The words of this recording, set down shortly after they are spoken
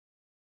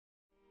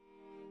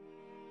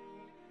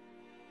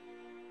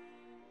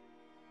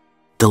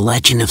The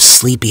Legend of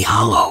Sleepy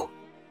Hollow.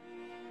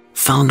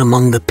 Found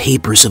among the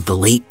papers of the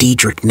late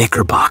Diedrich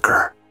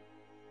Knickerbocker.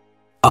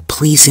 A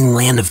pleasing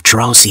land of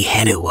drowsy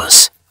head it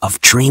was, of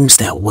dreams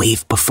that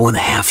wave before the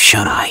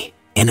half-shut eye,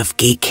 and of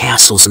gay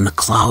castles in the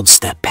clouds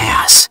that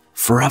pass,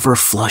 forever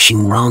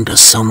flushing round a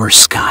summer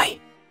sky.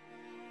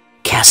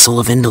 Castle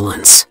of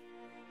Indolence.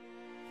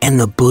 And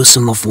the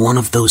bosom of one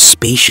of those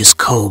spacious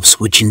coves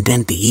which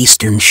indent the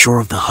eastern shore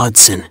of the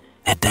Hudson,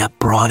 at that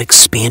broad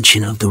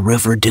expansion of the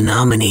river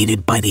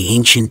denominated by the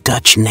ancient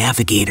Dutch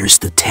navigators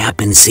the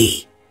Tappan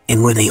Zee,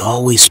 and where they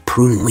always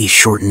prudently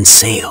shortened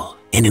sail,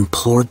 and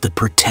implored the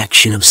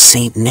protection of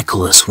St.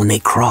 Nicholas when they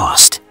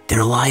crossed,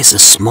 there lies a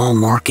small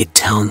market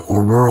town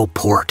or rural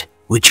port,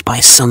 which by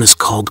some is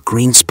called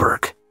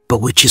Greensburg, but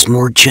which is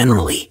more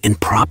generally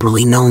and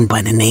properly known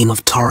by the name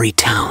of Tarry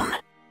Town.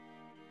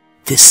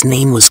 This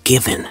name was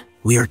given,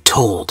 we are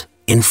told,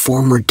 in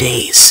former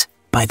days,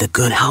 by the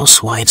good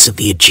housewives of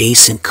the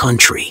adjacent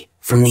country,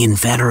 from the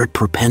inveterate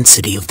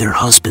propensity of their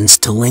husbands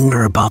to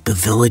linger about the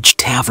village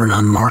tavern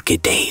on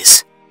market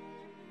days.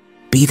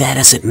 Be that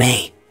as it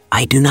may,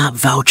 I do not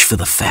vouch for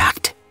the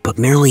fact, but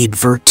merely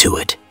advert to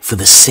it, for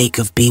the sake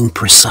of being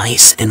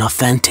precise and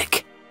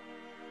authentic.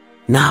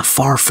 Not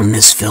far from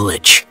this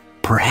village,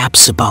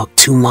 perhaps about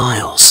 2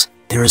 miles,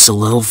 there is a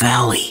little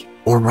valley,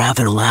 or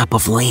rather lap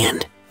of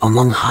land,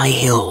 among high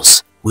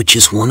hills, which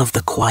is one of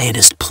the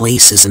quietest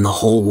places in the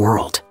whole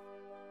world.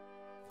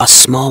 A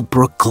small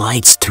brook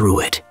glides through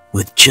it,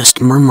 with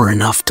just murmur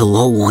enough to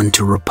lull one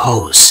to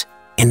repose,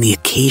 and the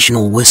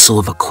occasional whistle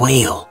of a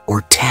quail or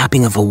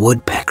tapping of a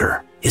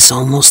woodpecker is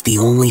almost the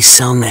only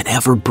sound that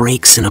ever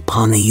breaks in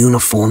upon the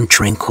uniform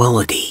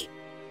tranquility.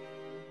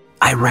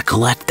 I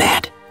recollect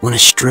that, when a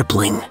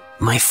stripling,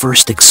 my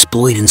first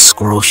exploit in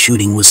squirrel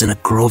shooting was in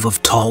a grove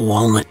of tall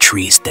walnut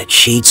trees that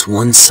shades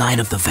one side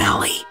of the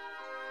valley.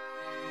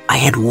 I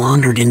had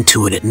wandered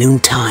into it at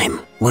noontime,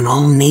 when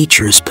all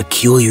nature is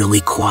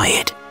peculiarly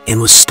quiet, and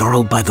was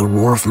startled by the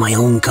roar of my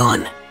own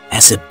gun,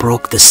 as it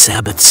broke the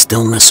Sabbath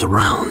stillness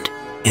around,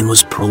 and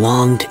was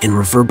prolonged and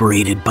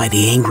reverberated by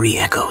the angry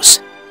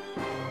echoes.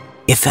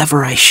 If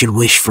ever I should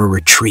wish for a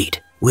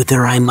retreat,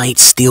 whither I might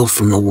steal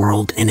from the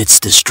world and its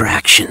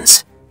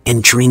distractions,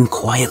 and dream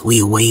quietly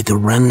away the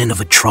remnant of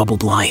a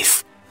troubled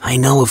life, I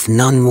know of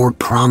none more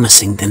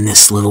promising than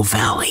this little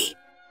valley.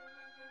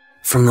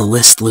 From the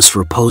listless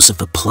repose of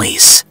the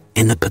place,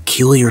 and the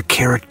peculiar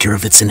character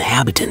of its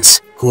inhabitants,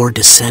 who are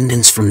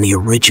descendants from the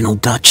original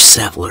Dutch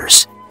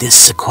settlers, this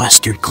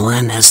sequestered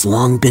glen has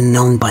long been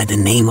known by the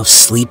name of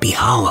Sleepy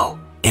Hollow,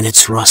 and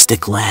its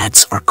rustic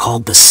lads are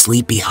called the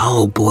Sleepy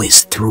Hollow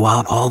Boys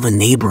throughout all the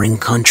neighboring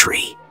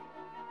country.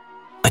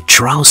 A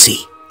drowsy,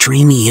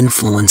 dreamy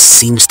influence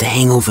seems to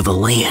hang over the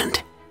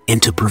land,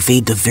 and to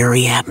pervade the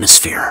very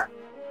atmosphere.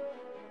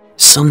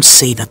 Some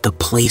say that the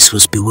place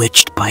was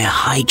bewitched by a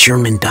high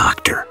German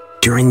doctor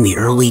during the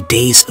early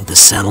days of the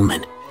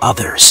settlement,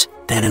 others,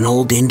 that an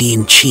old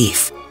Indian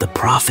chief, the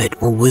prophet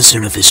or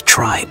wizard of his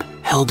tribe,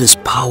 held his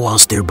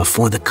powwows there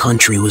before the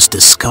country was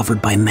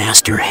discovered by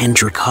Master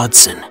Hendrik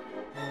Hudson.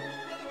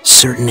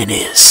 Certain it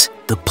is,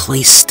 the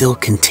place still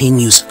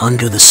continues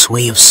under the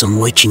sway of some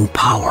witching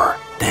power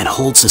that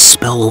holds a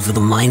spell over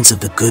the minds of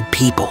the good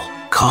people,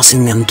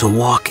 causing them to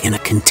walk in a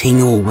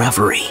continual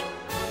reverie.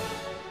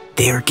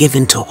 They are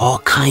given to all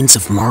kinds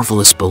of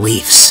marvelous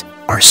beliefs,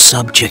 are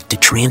subject to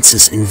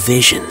trances and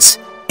visions,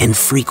 and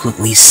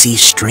frequently see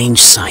strange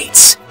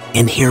sights,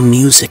 and hear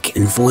music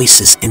and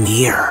voices in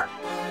the air.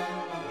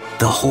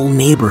 The whole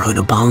neighborhood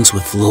abounds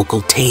with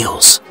local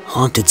tales,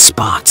 haunted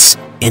spots,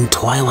 and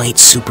twilight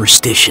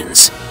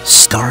superstitions.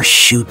 Stars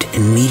shoot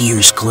and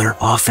meteors glare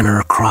oftener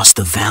across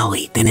the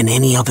valley than in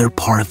any other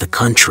part of the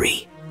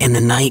country, and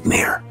the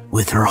nightmare,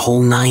 with her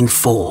whole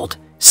ninefold,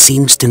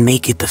 seems to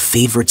make it the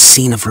favorite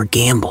scene of her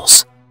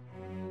gambols.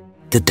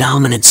 The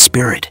dominant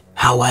spirit,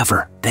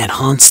 however, that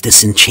haunts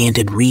this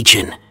enchanted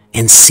region,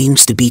 and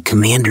seems to be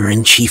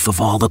commander-in-chief of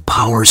all the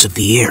powers of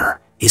the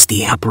air, is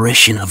the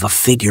apparition of a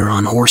figure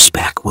on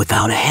horseback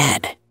without a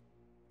head.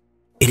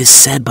 It is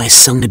said by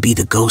some to be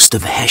the ghost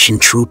of a Hessian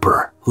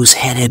trooper, whose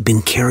head had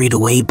been carried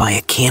away by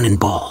a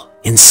cannonball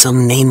in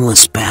some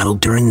nameless battle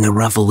during the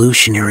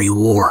Revolutionary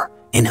War,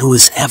 and who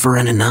is ever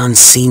and anon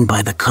seen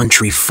by the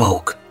country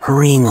folk,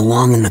 hurrying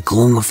along in the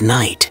gloom of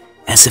night,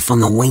 as if on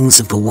the wings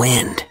of the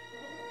wind.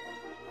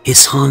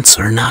 His haunts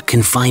are not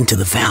confined to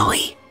the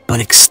valley, but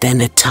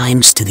extend at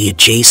times to the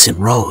adjacent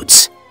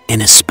roads,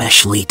 and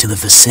especially to the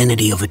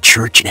vicinity of a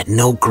church at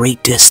no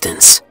great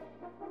distance.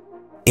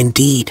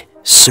 Indeed,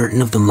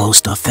 certain of the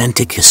most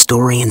authentic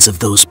historians of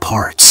those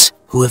parts,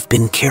 who have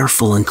been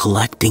careful in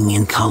collecting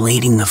and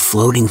collating the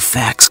floating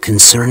facts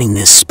concerning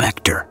this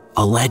specter,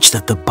 allege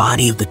that the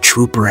body of the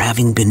trooper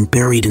having been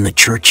buried in the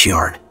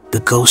churchyard, the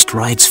ghost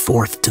rides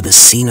forth to the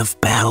scene of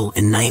battle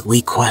in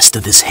nightly quest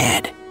of his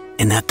head,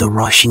 and that the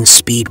rushing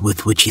speed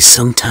with which he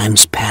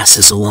sometimes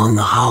passes along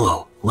the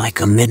hollow, like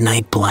a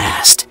midnight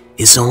blast,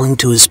 is owing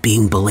to his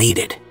being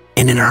belated,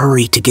 and in a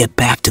hurry to get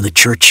back to the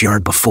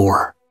churchyard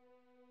before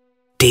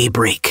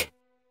daybreak.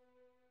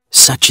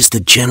 Such is the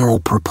general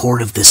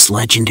purport of this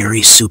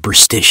legendary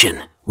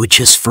superstition, which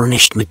has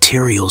furnished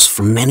materials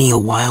for many a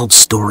wild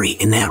story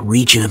in that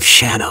region of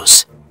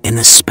shadows, and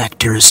the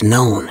spectre is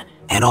known,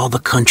 at all the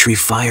country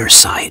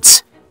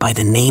firesides, by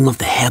the name of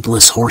the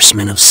Headless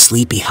Horseman of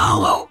Sleepy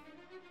Hollow.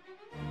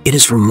 It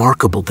is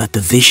remarkable that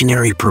the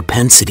visionary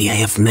propensity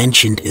I have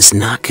mentioned is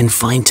not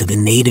confined to the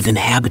native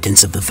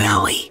inhabitants of the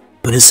valley,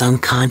 but is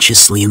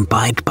unconsciously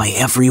imbibed by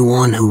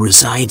everyone who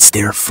resides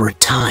there for a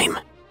time.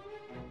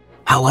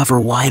 However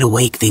wide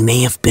awake they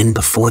may have been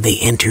before they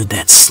entered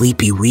that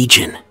sleepy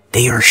region,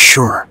 they are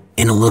sure,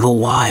 in a little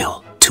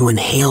while, to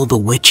inhale the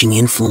witching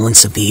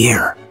influence of the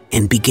air,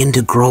 and begin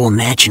to grow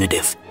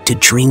imaginative, to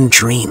dream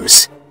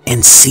dreams,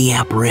 and see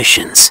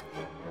apparitions.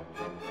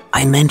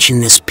 I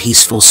mention this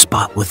peaceful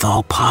spot with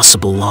all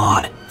possible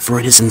laud, for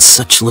it is in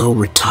such little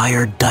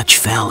retired Dutch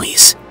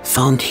valleys,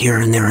 found here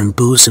and there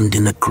embosomed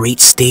in the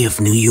great state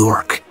of New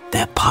York,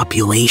 that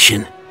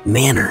population,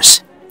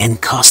 manners,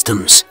 and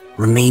customs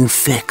remain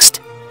fixed,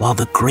 while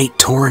the great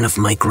torrent of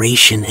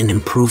migration and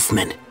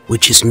improvement,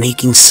 which is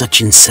making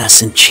such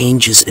incessant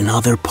changes in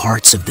other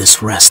parts of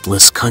this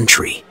restless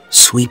country,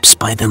 sweeps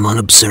by them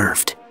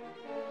unobserved.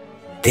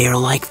 They are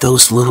like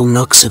those little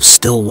nooks of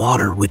still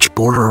water which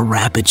border a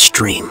rapid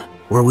stream,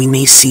 where we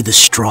may see the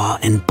straw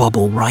and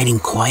bubble riding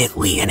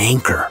quietly at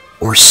anchor,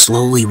 or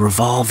slowly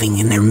revolving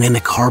in their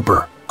mimic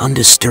harbor,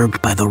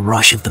 undisturbed by the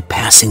rush of the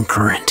passing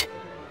current.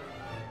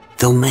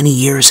 Though many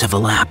years have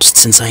elapsed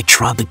since I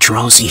trod the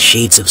drowsy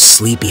shades of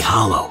Sleepy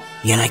Hollow,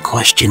 yet I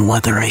question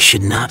whether I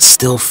should not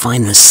still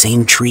find the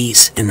same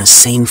trees and the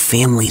same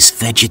families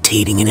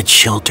vegetating in its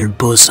sheltered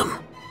bosom.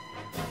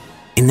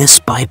 In this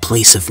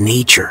byplace of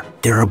nature,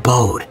 there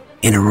abode,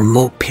 in a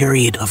remote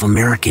period of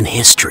American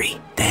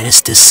history, that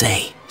is to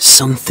say,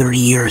 some 30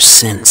 years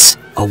since,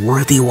 a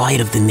worthy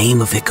wight of the name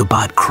of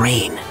Ichabod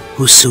Crayon,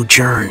 who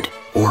sojourned,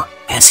 or,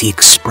 as he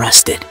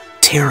expressed it,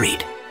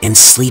 tarried, in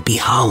Sleepy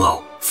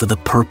Hollow, for the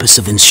purpose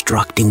of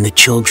instructing the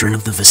children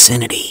of the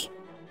vicinity.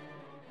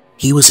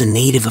 He was a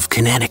native of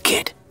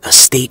Connecticut, a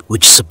state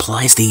which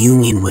supplies the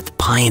Union with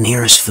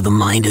pioneers for the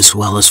mind as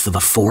well as for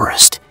the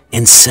forest,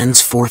 and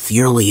sends forth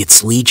yearly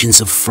its legions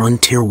of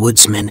frontier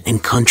woodsmen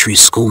and country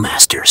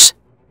schoolmasters.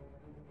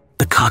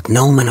 The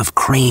cognomen of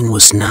Crayon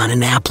was not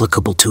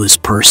inapplicable to his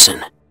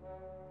person.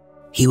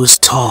 He was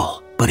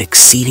tall, but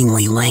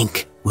exceedingly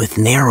lank, with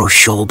narrow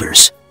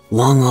shoulders,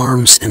 long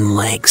arms and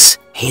legs,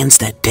 hands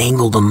that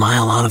dangled a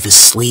mile out of his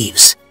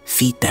sleeves,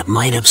 feet that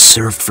might have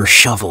served for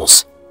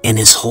shovels, and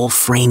his whole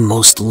frame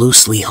most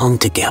loosely hung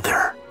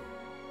together.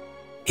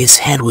 His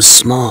head was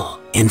small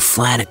and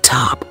flat at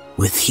top,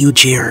 with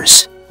huge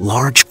ears,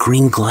 large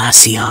green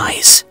glassy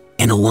eyes,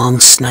 and a long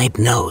snipe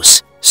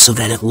nose, so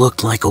that it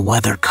looked like a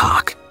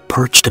weathercock,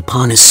 perched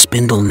upon his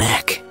spindle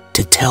neck,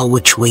 to tell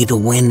which way the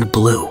wind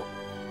blew.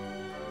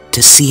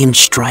 To see him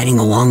striding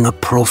along the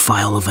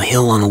profile of a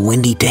hill on a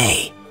windy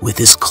day, with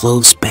his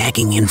clothes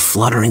bagging and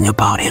fluttering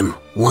about him,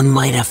 one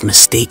might have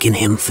mistaken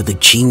him for the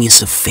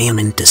genius of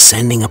famine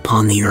descending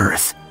upon the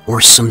earth, or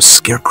some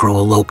scarecrow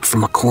eloped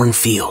from a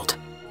cornfield.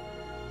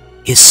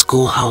 His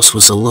schoolhouse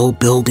was a low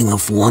building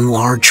of one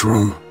large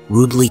room,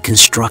 rudely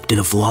constructed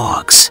of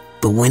logs,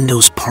 the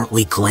windows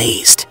partly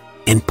glazed,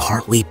 and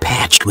partly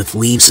patched with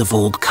leaves of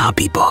old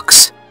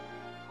copybooks.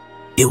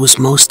 It was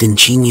most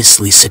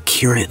ingeniously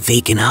secured at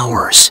vacant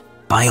hours,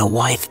 by a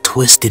withe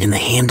twisted in the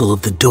handle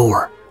of the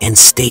door, and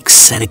stakes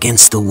set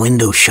against the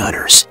window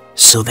shutters,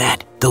 so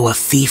that, though a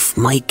thief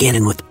might get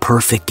in with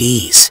perfect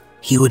ease,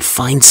 he would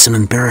find some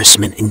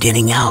embarrassment in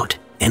getting out,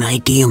 an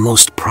idea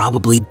most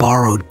probably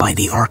borrowed by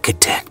the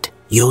architect,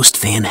 Joost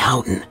van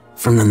Houten,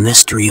 from the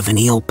mystery of an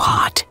eel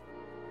pot.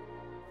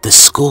 The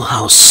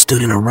schoolhouse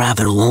stood in a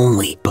rather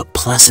lonely but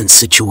pleasant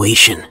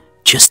situation,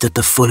 just at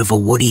the foot of a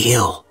woody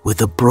hill,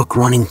 with a brook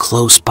running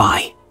close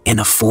by, and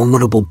a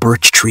formidable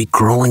birch tree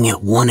growing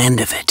at one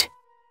end of it.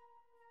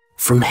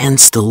 From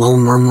hence the low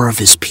murmur of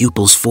his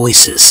pupils'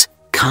 voices,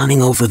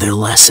 conning over their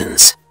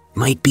lessons,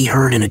 might be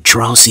heard in a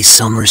drowsy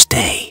summer's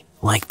day,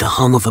 like the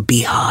hum of a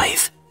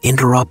beehive,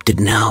 interrupted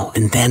now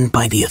and then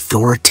by the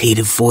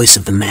authoritative voice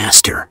of the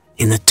master,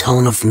 in the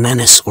tone of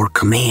menace or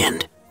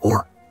command,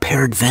 or,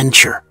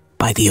 peradventure,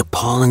 by the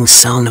appalling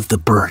sound of the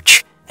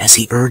birch, as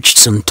he urged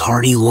some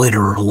tardy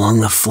loiterer along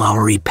the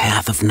flowery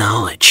path of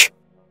knowledge.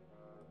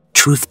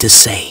 Truth to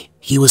say,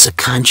 he was a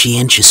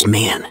conscientious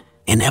man,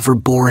 and ever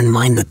bore in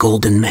mind the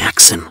golden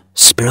maxim,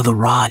 spare the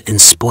rod and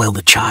spoil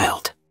the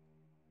child.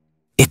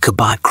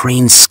 Ichabod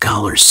Crayon's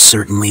scholars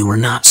certainly were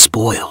not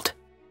spoiled.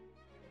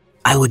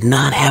 I would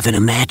not have it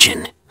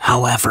imagined,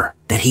 however,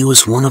 that he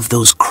was one of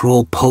those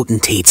cruel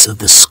potentates of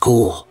the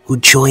school who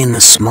joy in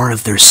the smart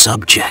of their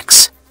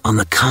subjects. On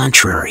the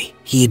contrary,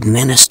 he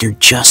administered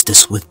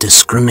justice with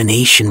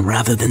discrimination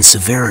rather than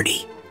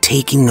severity,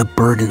 taking the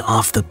burden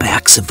off the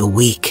backs of the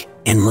weak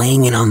and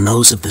laying it on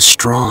those of the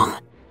strong.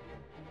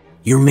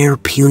 Your mere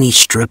puny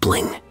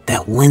stripling,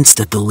 that winced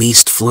at the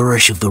least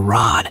flourish of the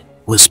rod,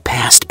 was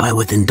passed by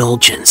with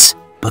indulgence,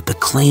 but the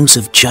claims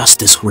of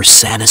justice were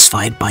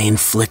satisfied by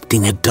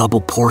inflicting a double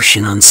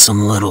portion on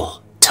some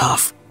little,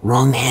 tough,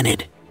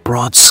 wrong-headed,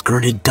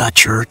 broad-skirted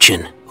Dutch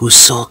urchin who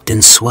sulked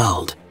and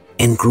swelled,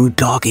 and grew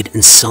dogged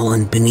and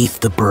sullen beneath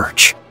the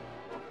birch.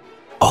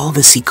 All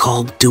this he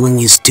called doing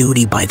his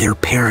duty by their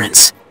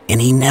parents, and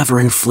he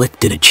never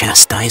inflicted a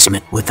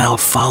chastisement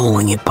without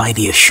following it by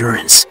the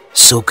assurance,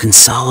 so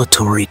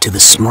consolatory to the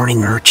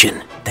smarting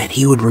urchin, that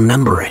he would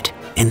remember it,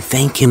 and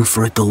thank him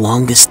for it the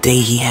longest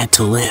day he had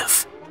to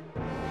live.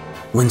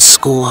 When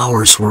school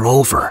hours were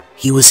over,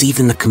 he was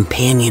even the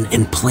companion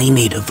and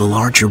playmate of the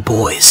larger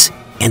boys,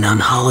 and on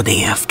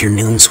holiday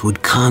afternoons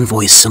would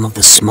convoy some of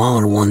the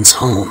smaller ones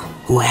home,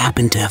 who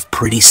happened to have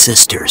pretty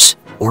sisters,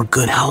 or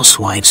good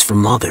housewives for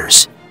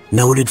mothers,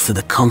 noted for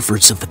the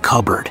comforts of the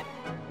cupboard.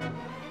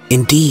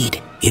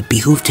 Indeed, it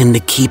behooved him to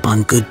keep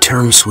on good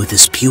terms with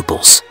his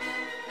pupils.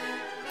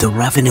 The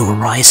revenue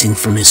arising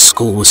from his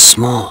school was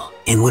small,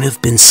 and would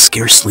have been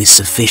scarcely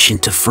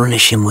sufficient to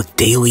furnish him with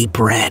daily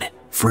bread,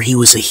 for he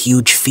was a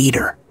huge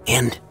feeder,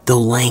 and, though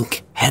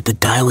lank, had the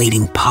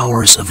dilating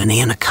powers of an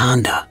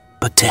anaconda,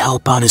 but to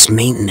help out his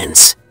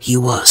maintenance, he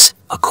was,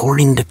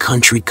 according to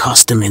country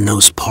custom in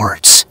those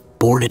parts,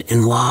 boarded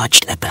and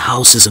lodged at the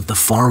houses of the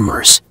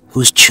farmers,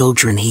 whose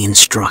children he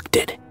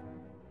instructed.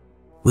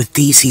 With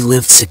these he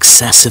lived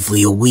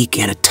successively a week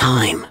at a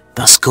time,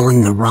 thus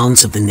going the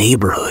rounds of the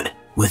neighborhood,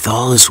 with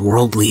all his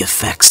worldly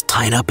effects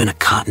tied up in a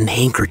cotton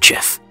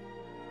handkerchief.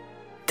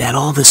 That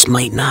all this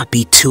might not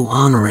be too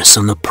onerous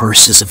on the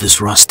purses of his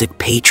rustic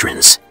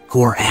patrons,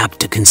 who are apt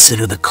to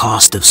consider the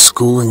cost of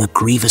schooling a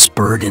grievous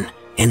burden,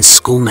 and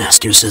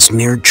schoolmasters as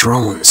mere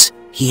drones,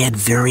 he had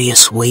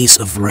various ways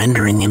of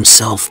rendering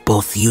himself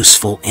both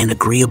useful and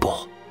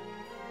agreeable.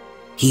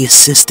 He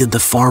assisted the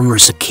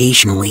farmers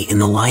occasionally in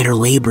the lighter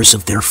labors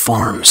of their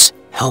farms,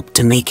 helped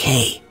to make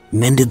hay,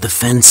 mended the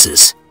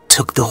fences,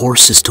 took the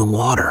horses to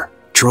water,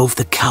 drove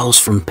the cows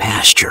from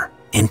pasture,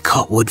 and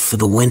cut wood for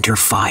the winter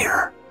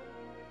fire.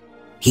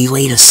 He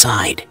laid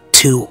aside,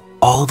 too,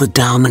 all the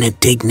dominant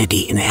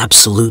dignity and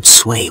absolute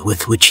sway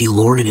with which he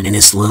lorded it in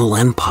his little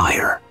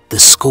empire, the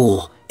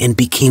school, and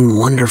became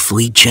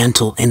wonderfully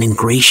gentle and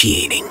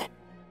ingratiating.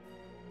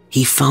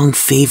 He found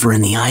favor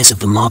in the eyes of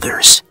the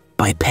mothers,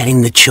 by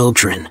petting the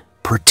children,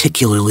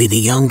 particularly the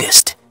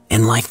youngest,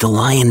 and like the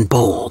lion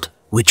bold,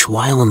 which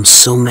whilom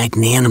so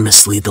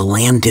magnanimously the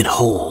lamb did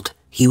hold,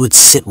 he would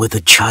sit with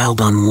a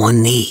child on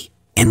one knee,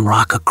 and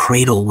rock a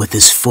cradle with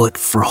his foot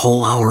for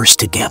whole hours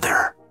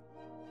together.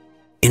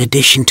 In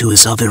addition to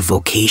his other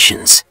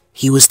vocations,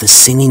 he was the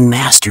singing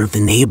master of the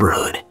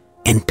neighborhood,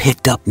 and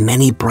picked up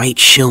many bright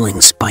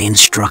shillings by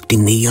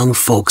instructing the young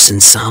folks in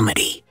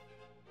psalmody.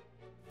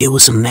 It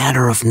was a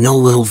matter of no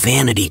little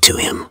vanity to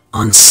him,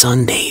 on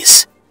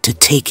Sundays, to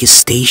take his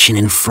station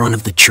in front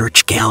of the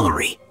church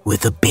gallery,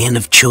 with a band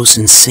of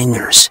chosen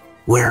singers,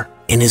 where,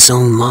 in his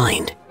own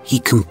mind, he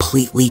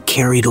completely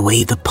carried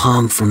away the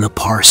palm from the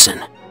parson.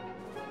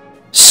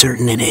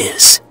 Certain it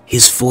is,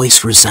 his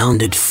voice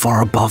resounded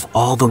far above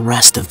all the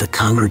rest of the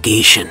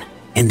congregation,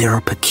 and there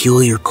are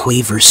peculiar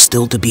quavers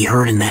still to be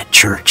heard in that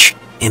church,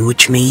 and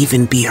which may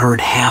even be heard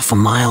half a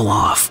mile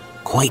off,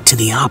 quite to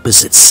the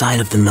opposite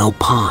side of the mill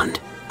pond,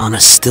 on a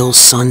still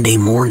Sunday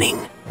morning,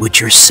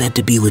 which are said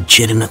to be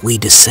legitimately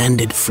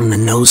descended from the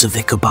nose of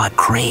Ichabod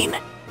Crayon.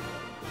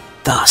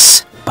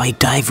 Thus, by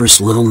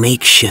divers little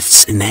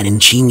makeshifts in that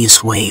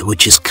ingenious way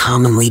which is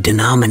commonly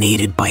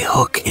denominated by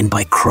hook and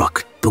by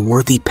crook, the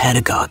worthy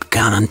pedagogue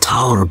got on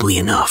tolerably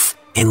enough,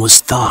 and was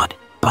thought,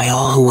 by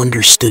all who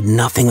understood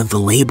nothing of the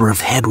labor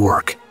of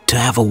headwork, to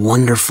have a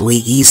wonderfully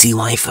easy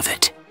life of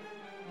it.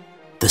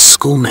 The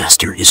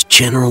schoolmaster is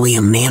generally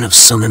a man of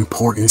some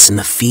importance in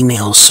the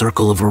female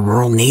circle of a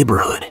rural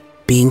neighborhood,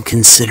 being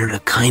considered a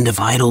kind of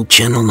idle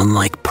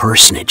gentlemanlike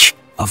personage,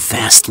 of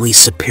vastly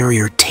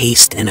superior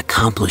taste and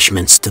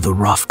accomplishments to the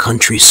rough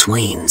country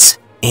swains,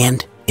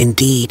 and,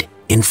 indeed,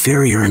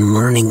 inferior in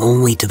learning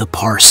only to the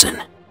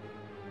parson.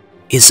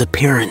 His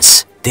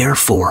appearance,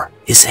 therefore,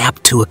 is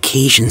apt to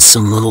occasion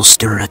some little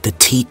stir at the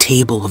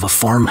tea-table of a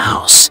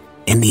farmhouse,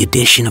 and the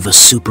addition of a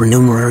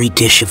supernumerary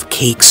dish of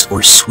cakes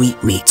or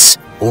sweetmeats,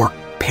 or,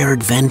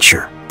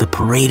 peradventure, the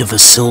parade of a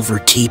silver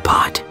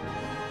teapot.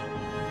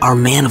 Our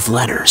man of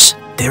letters,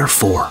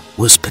 therefore,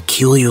 was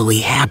peculiarly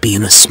happy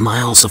in the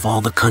smiles of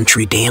all the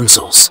country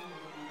damsels.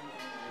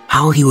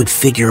 How he would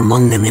figure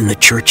among them in the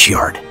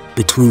churchyard,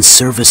 between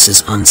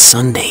services on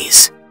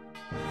Sundays,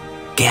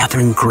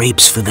 gathering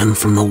grapes for them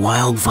from the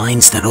wild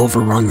vines that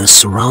overrun the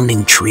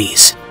surrounding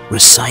trees,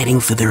 reciting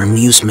for their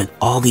amusement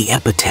all the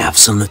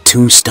epitaphs on the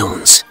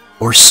tombstones,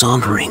 or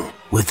sauntering,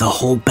 with a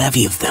whole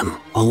bevy of them,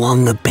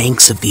 along the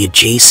banks of the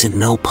adjacent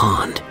mill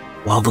pond,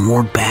 while the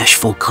more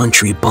bashful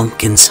country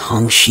bumpkins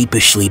hung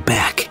sheepishly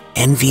back,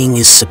 envying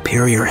his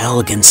superior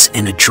elegance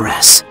and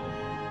address.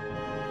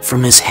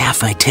 From his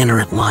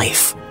half-itinerant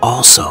life,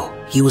 also,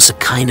 he was a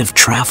kind of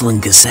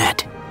traveling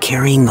gazette,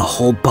 carrying the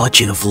whole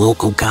budget of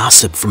local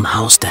gossip from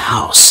house to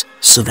house,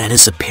 so that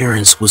his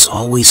appearance was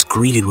always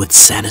greeted with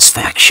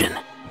satisfaction.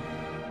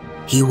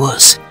 He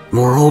was,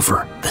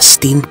 moreover,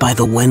 esteemed by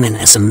the women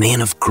as a man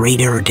of great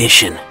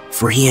erudition,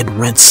 for he had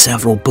read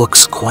several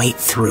books quite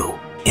through,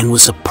 and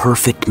was a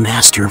perfect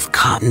master of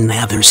Cotton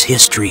Mather's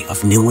History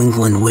of New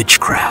England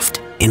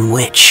Witchcraft, in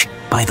which,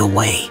 by the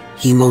way,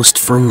 he most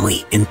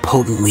firmly and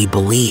potently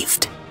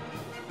believed.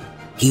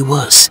 He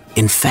was,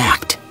 in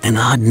fact, an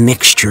odd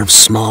mixture of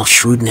small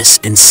shrewdness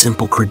and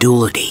simple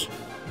credulity.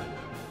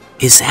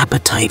 His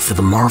appetite for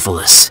the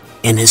marvelous,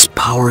 and his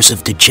powers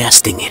of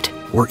digesting it,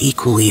 were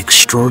equally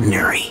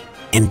extraordinary,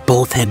 and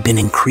both had been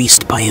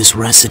increased by his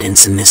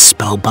residence in this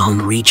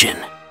spellbound region.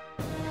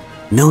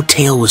 No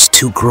tale was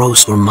too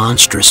gross or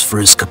monstrous for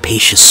his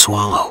capacious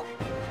swallow.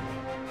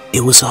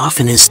 It was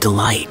often his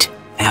delight,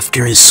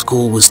 after his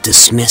school was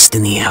dismissed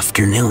in the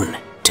afternoon,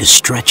 to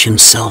stretch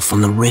himself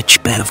on the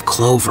rich bed of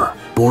clover,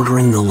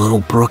 bordering the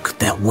little brook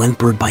that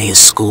whimpered by his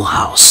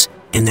schoolhouse,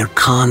 and there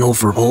con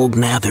over old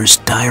Mather's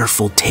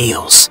direful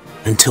tales,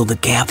 until the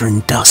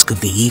gathering dusk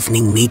of the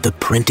evening made the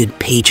printed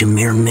page a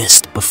mere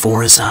mist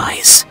before his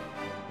eyes.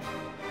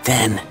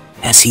 Then,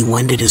 as he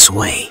wended his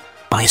way,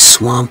 by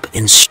swamp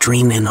and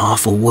stream and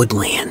awful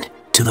woodland,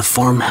 to the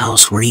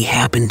farmhouse where he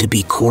happened to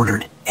be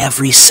quartered,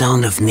 every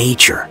sound of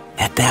nature,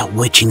 at that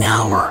witching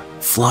hour,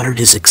 fluttered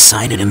his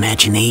excited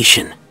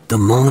imagination, the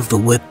moan of the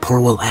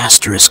whippoorwill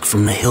asterisk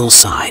from the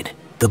hillside,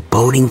 the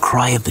boding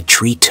cry of the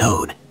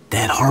tree-toad,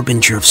 that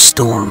harbinger of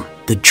storm,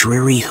 the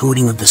dreary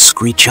hooting of the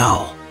screech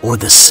owl, or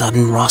the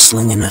sudden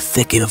rustling in the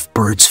thicket of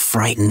birds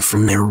frightened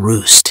from their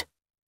roost.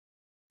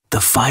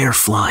 The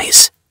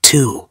fireflies,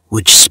 too,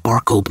 which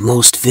sparkled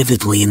most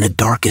vividly in the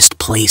darkest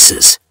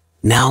places,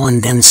 now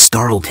and then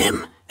startled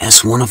him,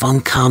 as one of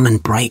uncommon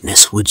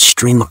brightness would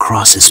stream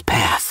across his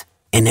path,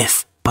 and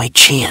if, by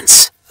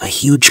chance, a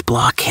huge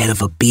blockhead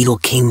of a beetle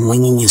came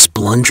winging his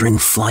blundering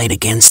flight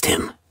against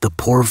him, the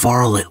poor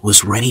varlet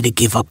was ready to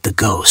give up the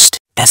ghost,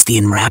 as the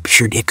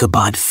enraptured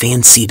Ichabod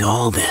fancied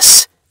all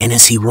this, and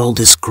as he rolled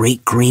his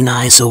great green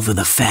eyes over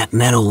the fat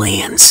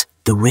meadowlands,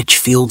 the rich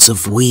fields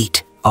of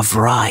wheat, of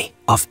rye,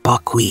 of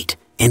buckwheat,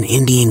 and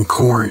Indian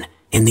corn,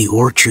 and the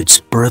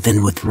orchards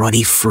burthened with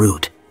ruddy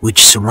fruit,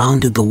 which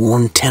surrounded the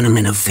warm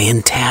tenement of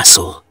Van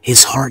Tassel,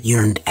 his heart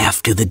yearned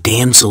after the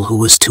damsel who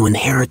was to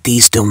inherit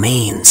these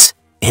domains,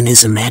 and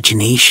his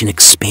imagination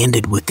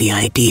expanded with the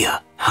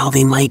idea how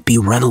they might be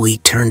readily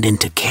turned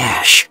into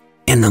cash,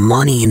 and the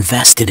money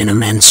invested in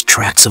immense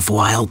tracts of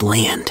wild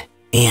land,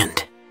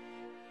 and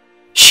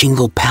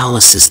shingled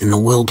palaces in the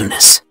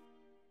wilderness.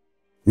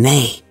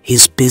 Nay,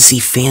 his busy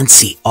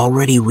fancy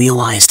already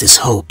realized his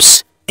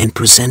hopes, and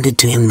presented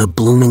to him the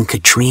blooming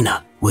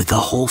Katrina, with a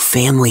whole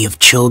family of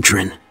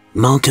children,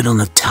 mounted on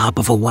the top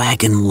of a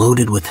wagon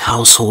loaded with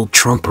household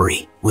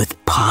trumpery,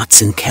 with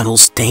pots and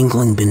kettles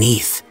dangling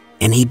beneath,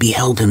 and he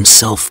beheld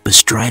himself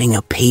bestriding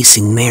a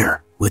pacing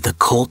mare, with a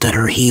colt at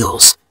her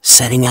heels,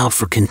 setting out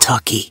for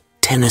Kentucky,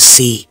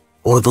 Tennessee,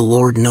 or the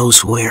Lord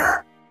knows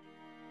where.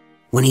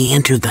 When he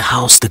entered the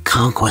house, the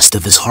conquest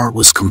of his heart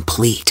was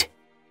complete.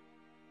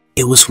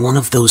 It was one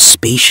of those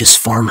spacious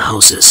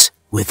farmhouses,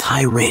 with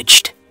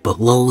high-ridged, but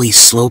lowly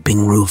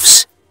sloping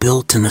roofs,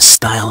 built in the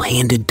style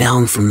handed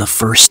down from the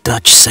first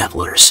Dutch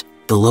settlers,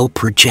 the low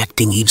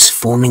projecting eaves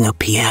forming a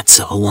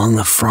piazza along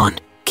the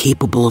front,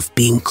 capable of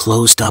being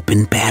closed up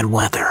in bad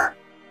weather.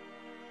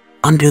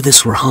 Under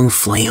this were hung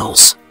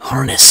flails,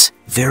 harness,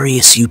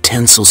 various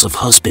utensils of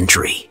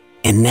husbandry,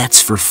 and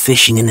nets for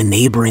fishing in the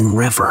neighboring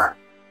river.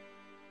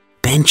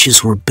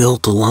 Benches were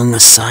built along the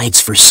sides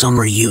for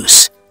summer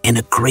use, and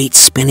a great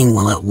spinning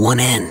wheel at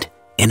one end,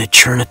 and a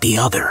churn at the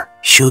other,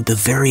 showed the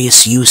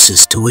various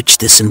uses to which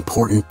this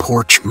important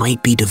porch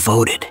might be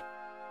devoted.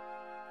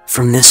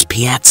 From this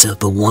piazza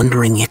the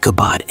wondering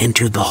Ichabod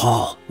entered the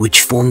hall,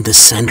 which formed the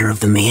center of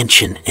the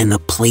mansion and the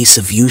place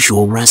of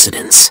usual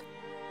residence.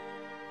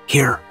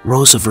 Here,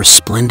 rows of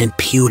resplendent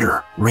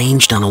pewter,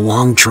 ranged on a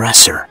long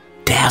dresser,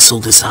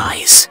 dazzled his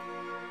eyes.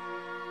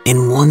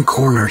 In one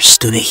corner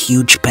stood a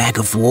huge bag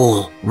of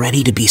wool,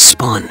 ready to be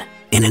spun,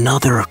 in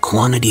another a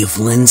quantity of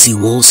linsey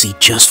woolsey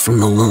just from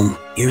the loom,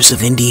 ears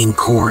of Indian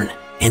corn,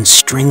 and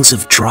strings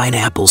of dried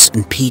apples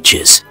and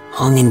peaches,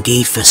 hung in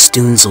gay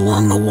festoons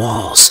along the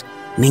walls,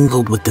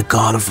 mingled with the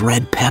gaud of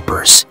red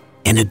peppers,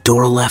 and a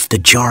door left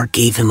ajar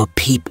gave him a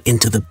peep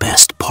into the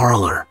best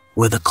parlor,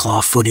 where the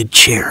claw-footed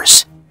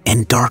chairs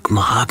and dark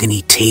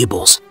mahogany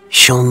tables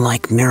shone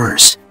like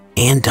mirrors,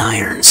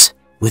 andirons,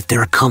 with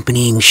their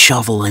accompanying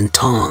shovel and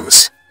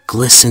tongs,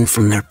 glistened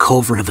from their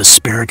covert of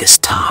asparagus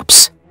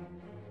tops.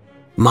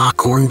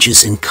 Mock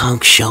oranges and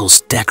conch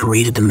shells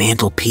decorated the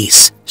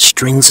mantelpiece,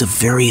 strings of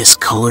various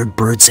colored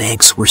birds'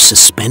 eggs were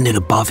suspended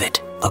above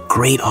it, a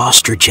great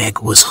ostrich egg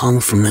was hung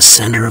from the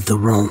center of the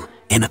room,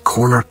 and a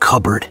corner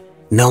cupboard,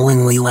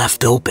 knowingly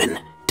left open,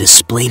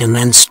 displayed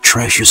immense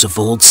treasures of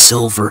old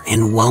silver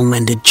and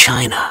well-mended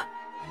china.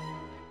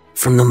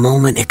 From the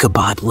moment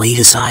Ichabod laid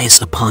his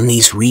eyes upon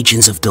these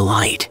regions of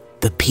delight,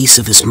 the peace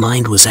of his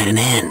mind was at an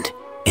end,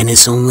 and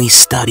his only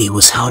study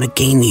was how to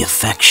gain the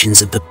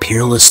affections of the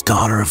peerless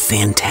daughter of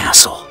Van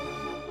Tassel.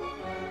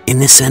 In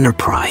this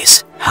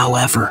enterprise,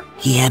 however,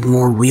 he had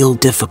more real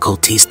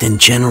difficulties than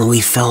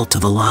generally fell to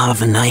the lot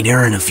of a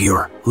knight-errant of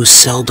yore, who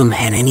seldom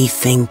had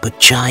anything but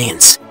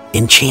giants,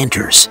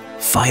 enchanters,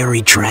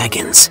 fiery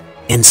dragons,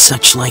 and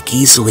such like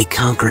easily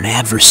conquered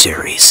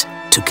adversaries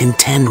to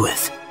contend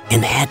with,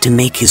 and had to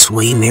make his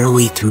way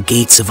merely through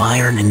gates of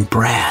iron and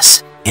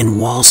brass, and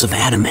walls of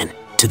adamant,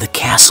 to the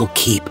castle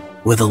keep,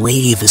 where the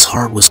lady of his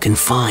heart was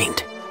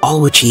confined,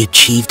 all which he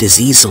achieved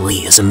as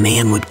easily as a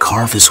man would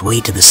carve his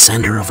way to the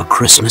center of a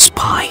Christmas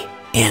pie,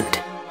 and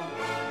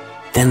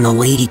then the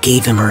lady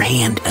gave him her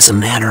hand as a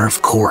matter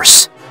of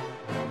course.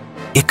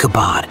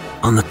 Ichabod,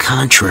 on the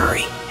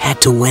contrary,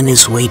 had to win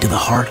his way to the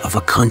heart of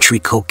a country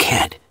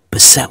coquette,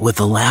 beset with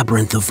a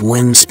labyrinth of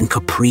whims and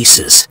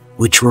caprices,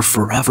 which were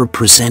forever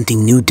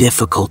presenting new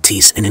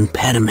difficulties and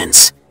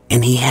impediments,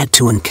 and he had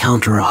to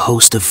encounter a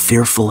host of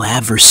fearful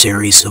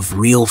adversaries of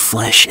real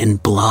flesh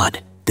and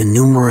blood, the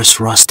numerous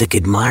rustic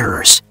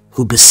admirers,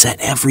 who beset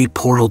every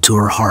portal to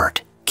her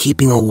heart,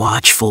 keeping a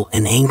watchful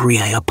and angry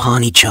eye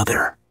upon each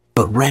other,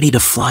 but ready to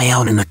fly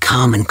out in a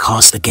common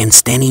cause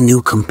against any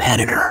new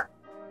competitor.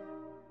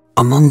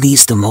 Among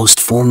these the most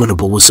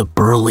formidable was a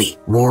burly,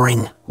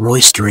 roaring,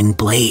 roistering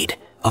blade,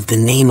 of the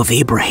name of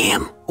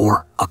Abraham,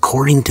 or,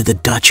 according to the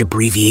Dutch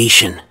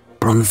abbreviation,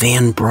 Brum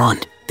van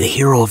Brunt, the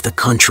hero of the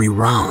country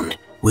round,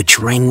 which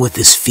rang with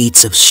his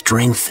feats of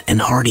strength and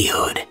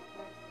hardihood.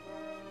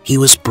 He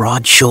was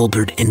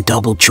broad-shouldered and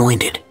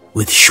double-jointed,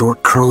 with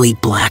short curly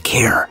black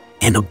hair,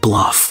 and a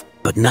bluff,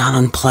 but not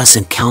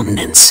unpleasant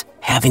countenance,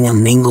 having a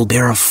mingled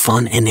air of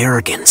fun and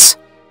arrogance.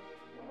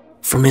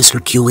 From his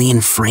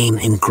Herculean frame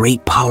and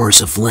great powers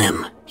of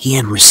limb, he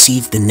had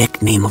received the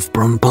nickname of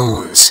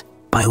Brumbones,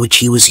 by which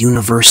he was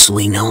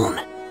universally known.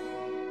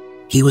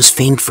 He was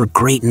famed for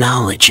great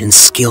knowledge and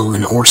skill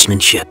in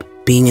horsemanship,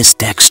 being as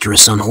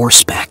dexterous on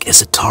horseback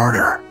as a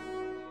Tartar.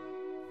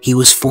 He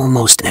was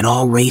foremost at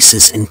all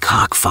races and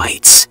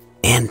cockfights,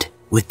 and,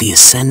 with the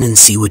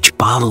ascendancy which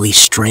bodily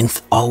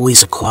strength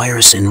always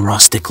acquires in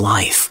rustic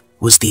life,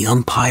 was the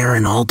umpire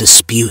in all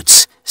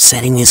disputes,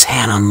 setting his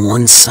hat on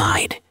one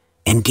side,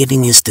 and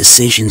giving his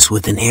decisions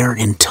with an air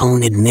and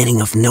tone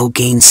admitting of no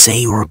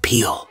gainsay or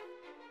appeal.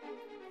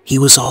 He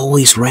was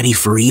always ready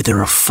for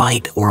either a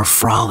fight or a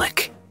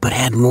frolic, but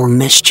had more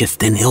mischief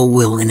than ill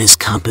will in his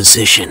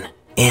composition,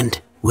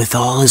 and, with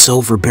all his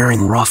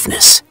overbearing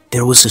roughness,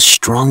 there was a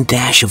strong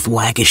dash of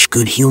waggish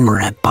good humor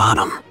at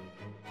bottom.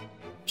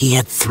 He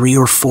had 3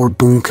 or 4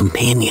 boon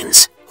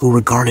companions, who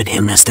regarded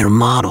him as their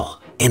model,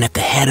 and at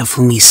the head of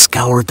whom he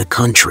scoured the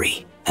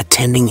country,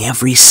 attending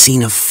every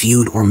scene of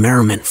feud or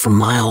merriment for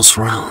miles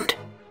round.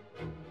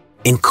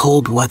 In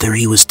cold weather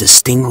he was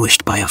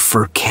distinguished by a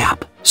fur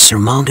cap,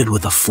 surmounted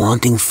with a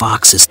flaunting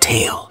fox's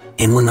tail,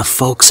 and when the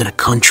folks at a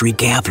country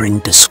gathering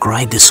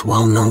descried this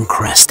well-known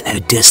crest at a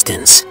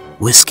distance,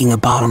 whisking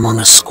about among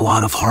a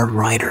squad of hard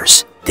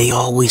riders, they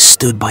always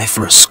stood by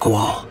for a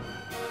squall.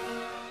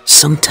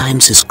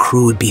 Sometimes his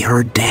crew would be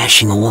heard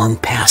dashing along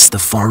past the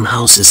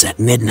farmhouses at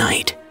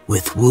midnight,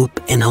 with whoop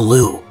and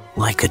halloo,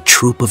 like a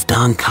troop of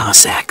Don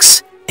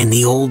Cossacks, and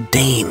the old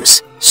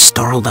dames,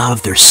 startled out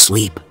of their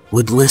sleep,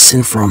 would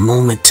listen for a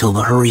moment till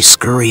the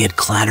hurry-scurry had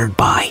clattered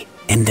by,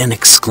 and then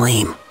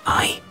exclaim,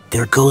 "Aye,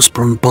 there goes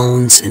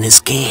Brumbones and his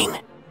gang."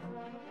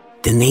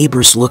 The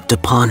neighbors looked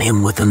upon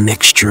him with a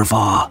mixture of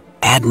awe,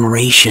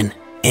 admiration,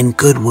 and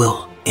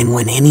goodwill, and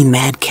when any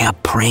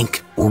madcap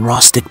prank or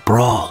rustic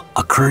brawl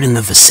occurred in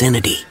the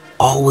vicinity,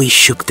 always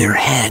shook their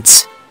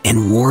heads,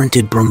 and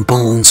warranted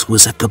Brumbones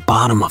was at the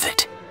bottom of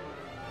it.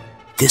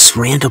 This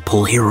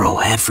rantipole hero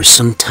had for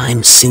some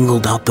time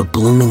singled out the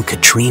blooming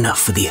Katrina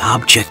for the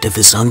object of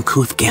his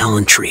uncouth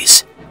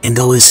gallantries, and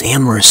though his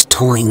amorous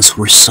toyings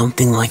were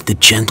something like the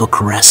gentle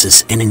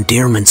caresses and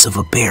endearments of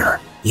a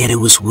bear, yet it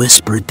was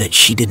whispered that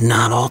she did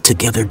not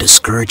altogether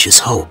discourage his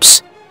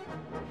hopes.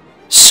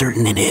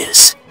 Certain it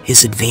is,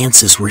 his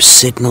advances were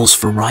signals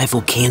for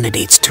rival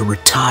candidates to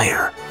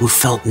retire, who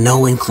felt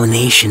no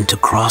inclination to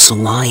cross a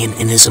lion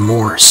in his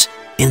amours,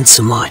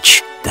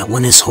 insomuch that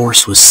when his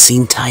horse was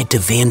seen tied to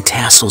Van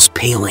Tassel's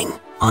paling,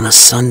 on a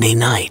Sunday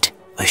night,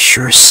 a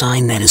sure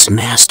sign that his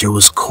master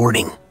was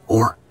courting,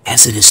 or,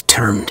 as it is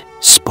termed,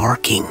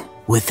 sparking,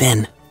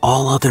 within,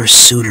 all other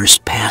suitors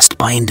passed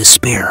by in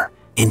despair,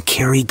 and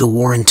carried the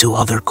war into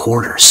other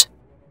quarters.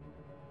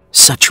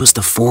 Such was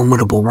the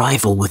formidable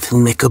rival with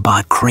whom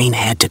Ichabod Crane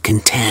had to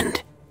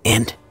contend,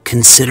 and,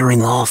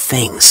 considering all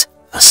things,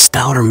 a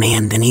stouter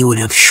man than he would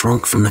have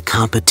shrunk from the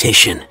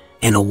competition,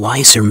 and a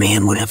wiser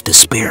man would have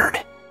despaired.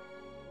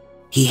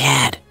 He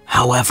had,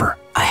 however,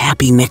 a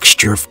happy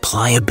mixture of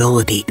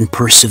pliability and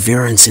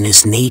perseverance in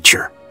his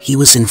nature. He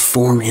was in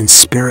form and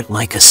spirit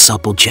like a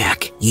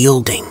supplejack,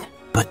 yielding,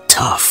 but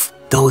tough.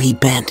 Though he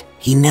bent,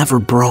 he never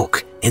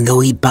broke, and though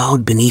he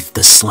bowed beneath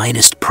the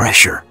slightest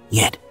pressure,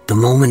 yet, the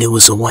moment it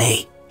was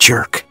away,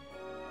 jerk.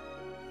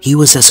 He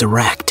was as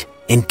erect,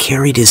 and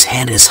carried his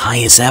head as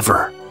high as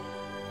ever.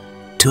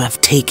 To have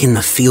taken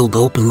the field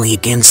openly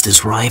against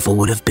his rival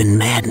would have been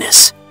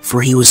madness,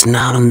 for he was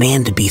not a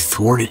man to be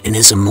thwarted in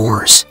his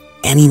amours,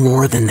 any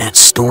more than that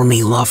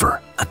stormy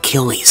lover,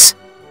 Achilles.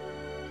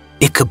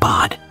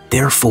 Ichabod,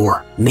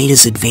 therefore, made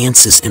his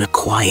advances in a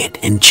quiet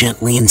and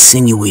gently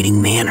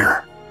insinuating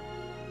manner.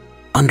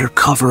 Under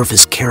cover of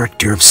his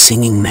character of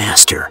singing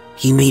master,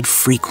 he made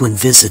frequent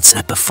visits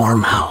at the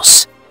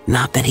farmhouse.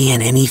 Not that he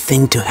had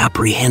anything to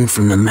apprehend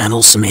from the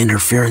meddlesome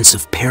interference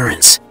of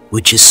parents,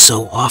 which is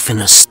so often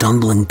a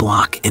stumbling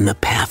block in the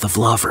path of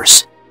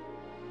lovers.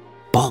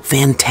 Bolt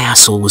Van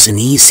Tassel was an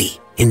easy,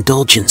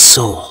 indulgent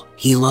soul.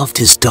 He loved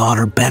his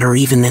daughter better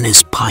even than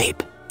his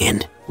pipe,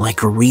 and,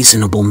 like a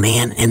reasonable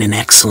man and an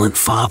excellent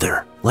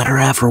father, let her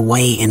have her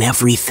way in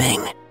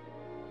everything.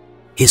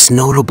 His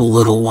notable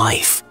little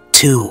wife,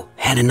 too,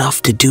 had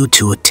enough to do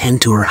to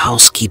attend to her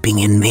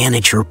housekeeping and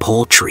manage her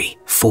poultry,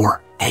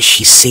 for, as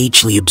she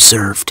sagely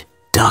observed,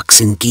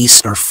 ducks and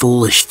geese are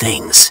foolish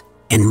things,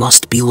 and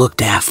must be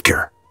looked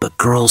after, but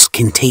girls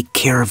can take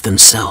care of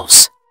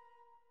themselves.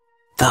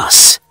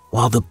 Thus,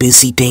 while the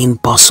busy dame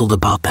bustled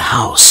about the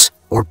house,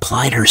 or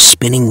plied her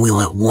spinning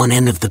wheel at one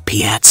end of the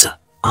piazza,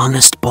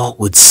 honest Bolt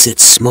would sit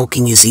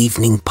smoking his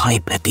evening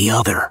pipe at the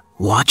other,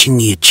 watching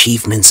the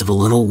achievements of a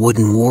little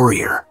wooden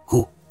warrior,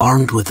 who,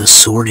 armed with a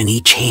sword in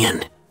each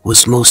hand,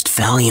 was most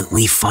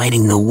valiantly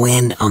fighting the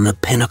wind on the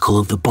pinnacle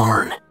of the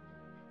barn.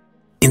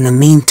 In the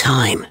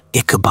meantime,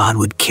 Ichabod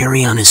would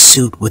carry on his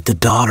suit with the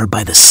daughter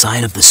by the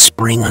side of the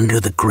spring under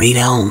the great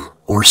elm,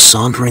 or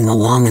sauntering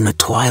along in the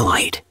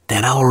twilight,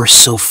 that hour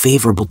so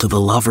favorable to the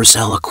lover's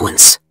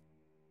eloquence.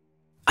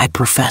 I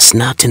profess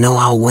not to know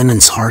how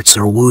women's hearts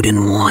are wooed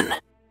and won.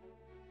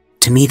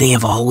 To me they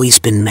have always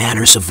been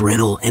matters of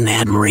riddle and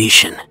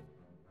admiration.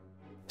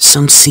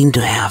 Some seem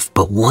to have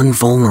but one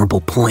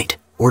vulnerable point,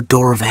 or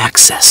door of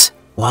access,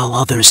 while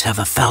others have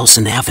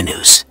 1,000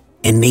 avenues,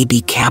 and may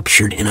be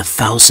captured in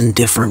 1,000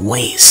 different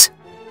ways.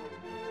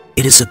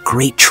 It is a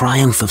great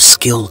triumph of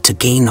skill to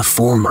gain the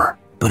former,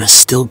 but a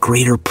still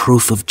greater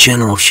proof of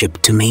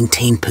generalship to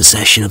maintain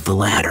possession of the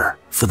latter,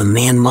 for the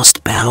man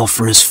must battle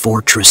for his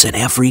fortress at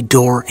every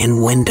door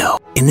and window.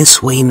 In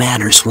this way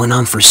matters went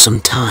on for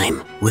some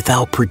time,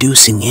 without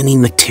producing any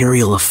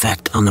material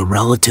effect on the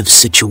relative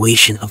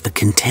situation of the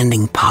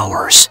contending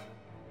powers.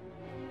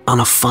 On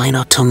a fine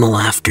autumnal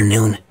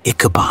afternoon,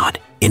 Ichabod,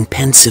 in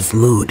pensive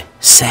mood,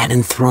 sat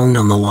enthroned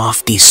on the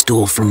lofty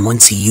stool from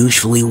whence he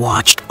usually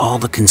watched all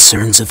the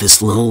concerns of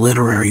his little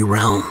literary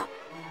realm.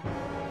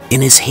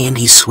 In his hand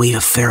he swayed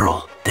a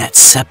ferule, that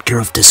scepter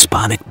of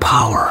despotic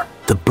power.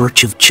 The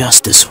birch of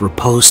justice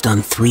reposed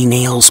on 3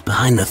 nails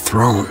behind the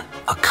throne,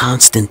 a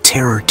constant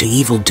terror to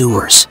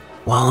evildoers,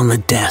 while on the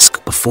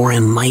desk before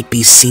him might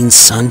be seen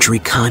sundry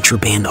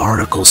contraband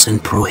articles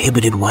and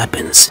prohibited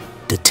weapons,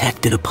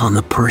 detected upon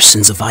the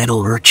persons of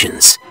idle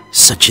urchins,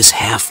 such as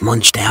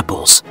half-munched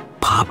apples,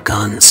 pop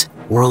guns,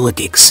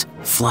 whirligigs,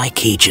 fly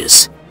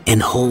cages,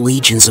 and whole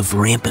legions of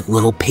rampant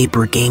little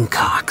paper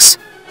gamecocks.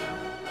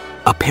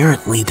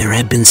 Apparently there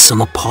had been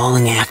some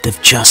appalling act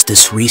of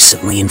justice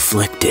recently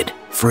inflicted,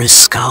 for his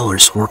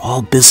scholars were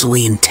all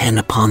busily intent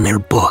upon their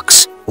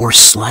books, or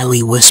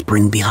slyly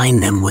whispering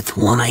behind them with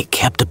one eye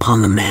kept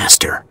upon the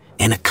master,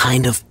 and a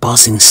kind of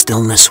buzzing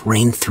stillness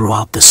reigned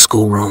throughout the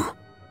schoolroom.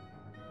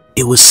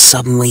 It was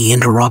suddenly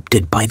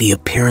interrupted by the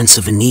appearance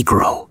of a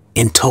negro,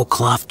 in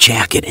tow-cloth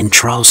jacket and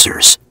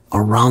trousers,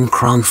 a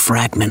round-crowned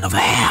fragment of a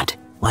hat,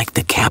 like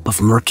the cap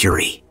of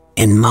Mercury,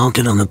 and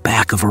mounted on the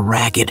back of a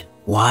ragged,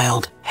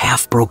 wild,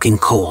 half-broken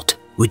colt,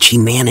 which he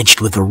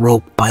managed with a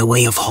rope by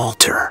way of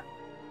halter.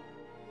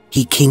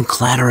 He came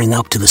clattering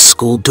up to the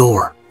school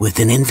door, with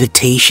an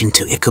invitation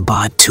to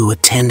Ichabod to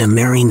attend a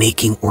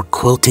merrymaking or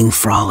quilting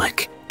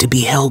frolic, to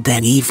be held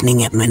that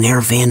evening at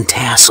Mynheer Van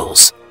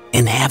Tassel's,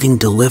 and having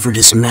delivered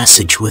his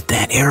message with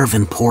that air of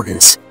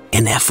importance,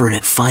 and effort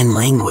at fine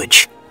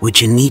language,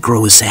 which a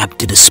negro is apt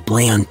to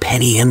display on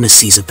petty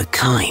embassies of the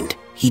kind,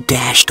 he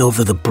dashed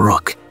over the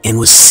brook, and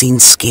was seen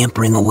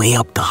scampering away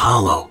up the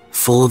hollow,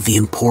 full of the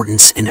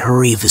importance and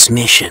hurry of his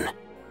mission.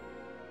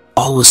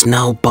 All was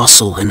now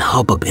bustle and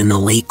hubbub in the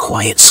late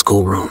quiet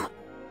schoolroom.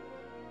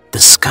 The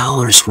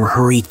scholars were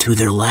hurried through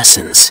their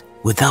lessons,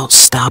 without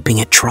stopping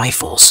at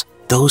trifles.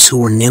 Those who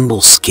were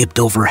nimble skipped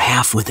over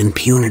half with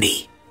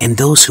impunity, and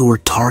those who were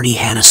tardy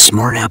had a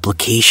smart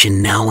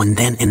application now and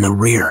then in the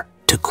rear,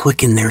 to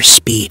quicken their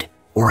speed,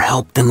 or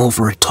help them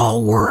over a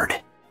tall word.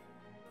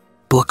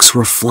 Books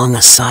were flung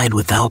aside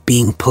without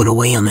being put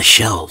away on the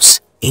shelves,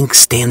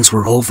 inkstands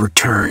were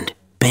overturned,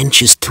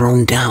 benches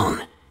thrown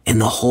down, and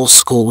the whole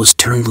school was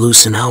turned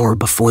loose an hour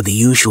before the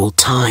usual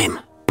time,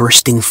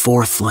 bursting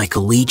forth like a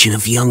legion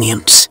of young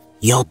imps,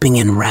 yelping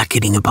and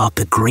racketing about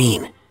the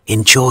green,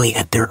 in joy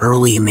at their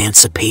early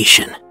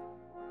emancipation.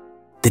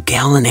 The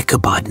gallant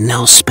Ichabod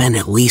now spent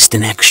at least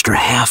an extra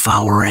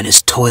half-hour at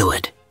his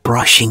toilet,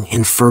 brushing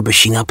and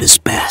furbishing up his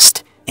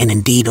best, and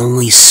indeed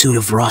only suit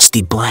of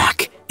rusty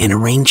black, and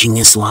arranging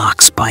his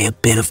locks by a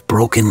bit of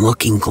broken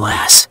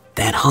looking-glass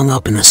that hung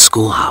up in the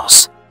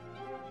schoolhouse.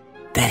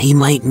 That he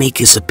might make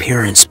his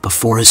appearance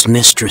before his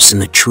mistress in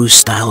the true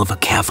style of a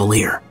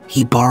cavalier,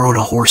 he borrowed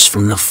a horse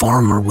from the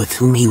farmer with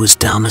whom he was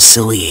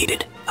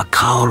domiciliated, a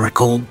choleric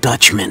old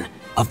Dutchman,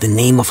 of the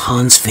name of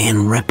Hans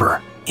van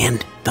Ripper,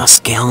 and, thus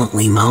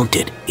gallantly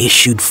mounted,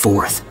 issued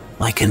forth,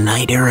 like a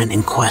knight-errant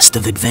in quest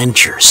of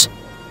adventures.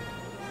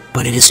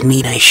 But it is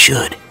meet I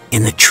should,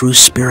 in the true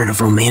spirit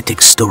of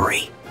romantic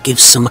story,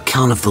 gives some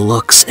account of the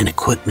looks and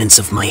equipments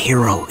of my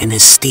hero and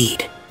his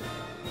steed.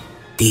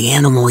 The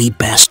animal he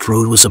best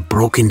rode was a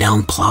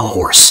broken-down plow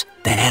horse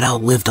that had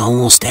outlived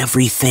almost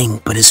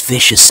everything but his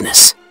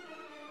viciousness.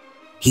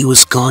 He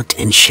was gaunt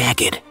and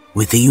shagged,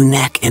 with a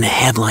ewe-neck and a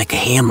head like a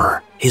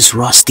hammer. His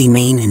rusty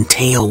mane and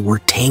tail were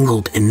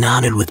tangled and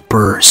knotted with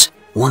burrs.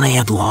 One eye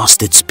had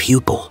lost its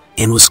pupil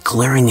and was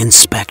glaring and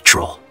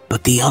spectral,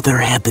 but the other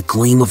had the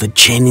gleam of a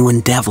genuine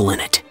devil in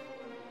it.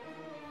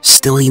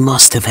 Still, he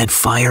must have had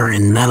fire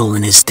and metal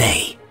in his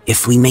day,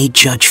 if we may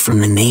judge from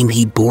the name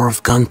he bore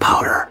of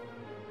Gunpowder.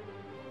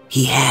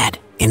 He had,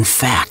 in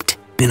fact,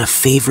 been a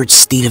favorite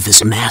steed of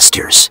his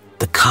master's,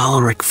 the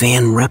choleric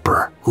Van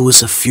Ripper, who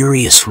was a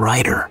furious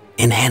rider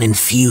and had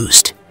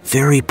infused,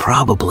 very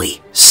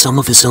probably, some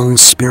of his own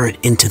spirit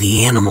into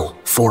the animal,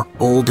 for,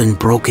 old and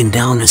broken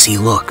down as he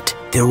looked,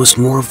 there was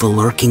more of the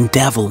lurking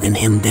devil in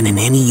him than in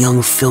any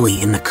young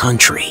filly in the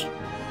country.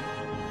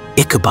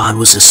 Ichabod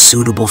was a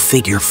suitable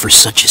figure for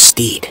such a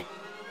steed.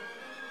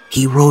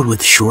 He rode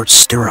with short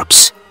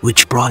stirrups,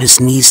 which brought his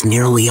knees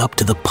nearly up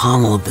to the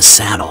pommel of the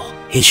saddle.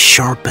 His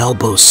sharp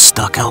elbows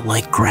stuck out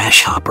like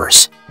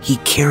grasshoppers. He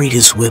carried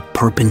his whip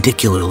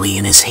perpendicularly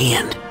in his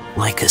hand,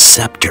 like a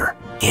scepter,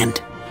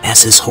 and,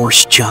 as his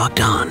horse jogged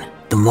on,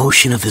 the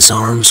motion of his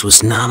arms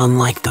was not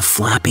unlike the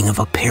flapping of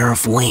a pair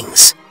of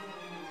wings.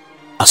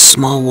 A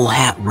small wool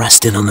hat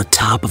rested on the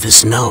top of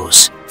his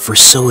nose, for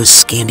so his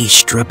scanty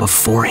strip of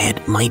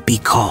forehead might be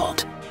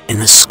called,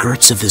 and the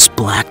skirts of his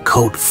black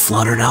coat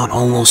fluttered out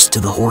almost to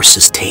the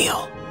horse's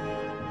tail.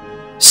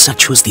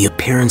 Such was the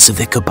appearance of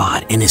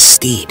Ichabod and his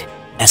steed,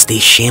 as they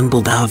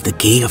shambled out of the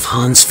gate of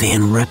Hans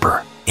Van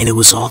Ripper, and it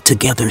was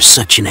altogether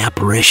such an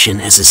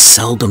apparition as is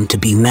seldom to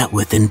be met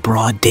with in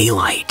broad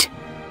daylight.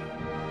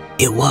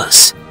 It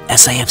was,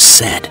 as I have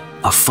said,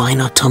 a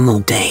fine autumnal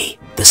day.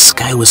 The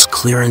sky was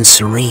clear and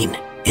serene,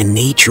 and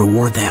nature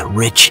wore that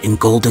rich and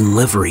golden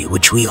livery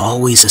which we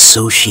always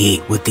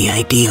associate with the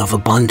idea of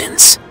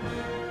abundance.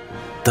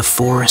 The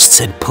forests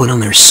had put on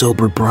their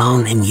sober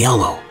brown and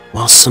yellow,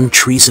 while some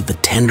trees of the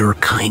tenderer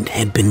kind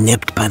had been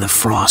nipped by the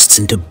frosts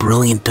into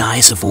brilliant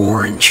dyes of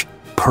orange,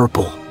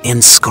 purple,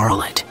 and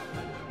scarlet.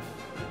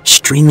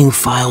 Streaming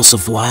files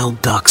of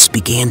wild ducks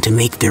began to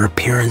make their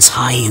appearance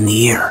high in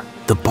the air.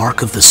 The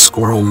bark of the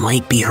squirrel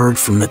might be heard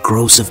from the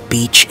groves of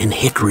beech and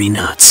hickory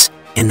nuts,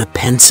 and the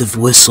pensive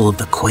whistle of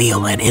the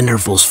quail at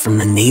intervals from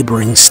the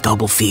neighboring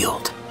stubble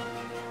field.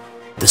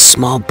 The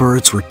small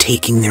birds were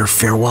taking their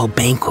farewell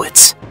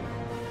banquets.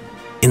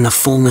 In the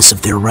fullness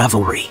of their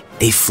revelry,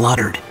 they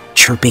fluttered,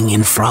 chirping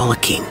and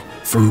frolicking,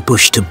 from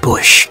bush to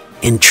bush,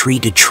 and tree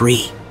to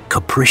tree,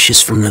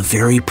 capricious from the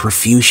very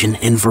profusion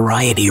and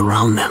variety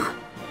around them.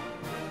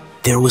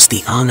 There was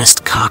the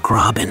honest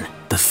cock-robin,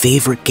 the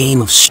favorite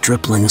game of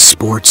stripling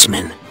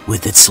sportsmen,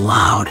 with its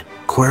loud,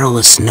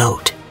 querulous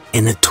note,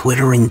 and the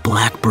twittering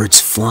blackbirds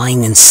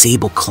flying in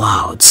sable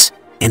clouds,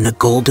 and the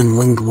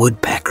golden-winged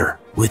woodpecker,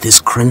 with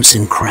his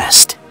crimson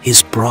crest,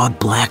 his broad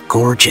black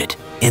gorget,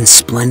 and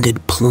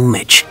splendid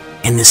plumage,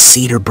 and the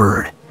cedar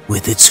bird,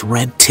 with its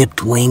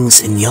red-tipped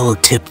wings and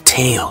yellow-tipped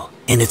tail,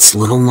 and its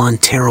little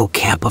Montero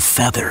cap of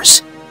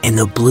feathers, and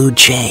the blue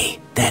jay,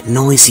 that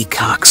noisy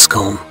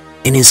coxcomb,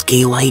 in his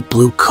gay light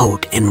blue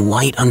coat and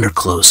white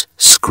underclothes,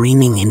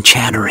 screaming and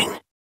chattering,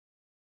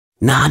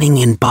 nodding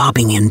and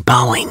bobbing and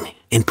bowing,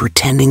 and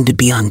pretending to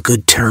be on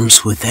good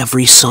terms with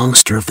every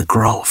songster of the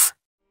grove.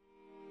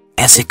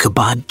 As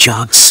Ichabod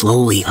jogged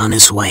slowly on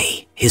his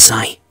way, his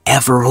eye,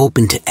 ever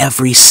open to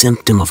every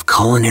symptom of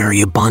culinary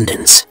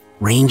abundance,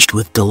 ranged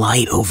with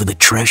delight over the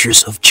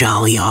treasures of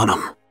jolly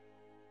autumn.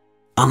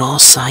 On all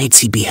sides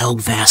he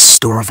beheld vast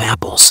store of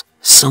apples,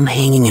 some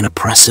hanging in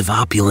oppressive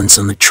opulence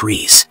on the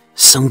trees,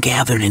 some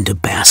gathered into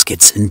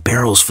baskets and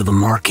barrels for the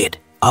market,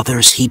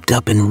 others heaped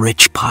up in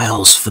rich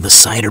piles for the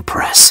cider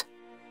press.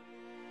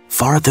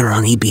 Farther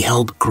on he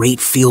beheld great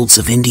fields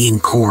of Indian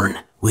corn,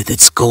 with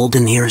its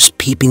golden ears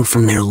peeping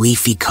from their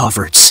leafy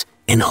coverts,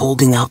 and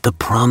holding out the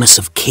promise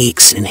of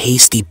cakes and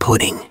hasty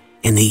pudding,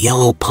 and the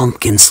yellow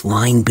pumpkins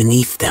lying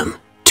beneath them,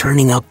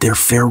 turning up their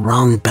fair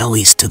round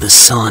bellies to the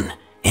sun,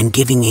 and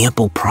giving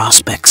ample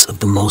prospects of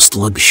the most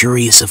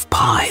luxurious of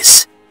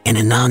pies. And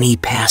anon he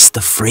passed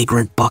the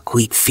fragrant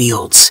buckwheat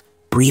fields,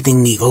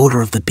 breathing the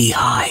odor of the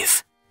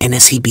beehive, and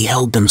as he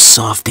beheld them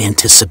soft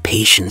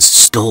anticipations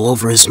stole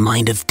over his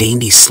mind of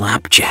dainty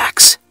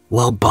slapjacks,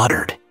 well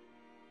buttered,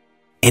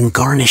 and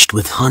garnished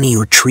with honey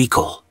or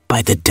treacle,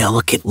 by the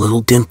delicate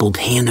little dimpled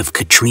hand of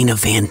Katrina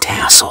Van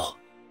Tassel.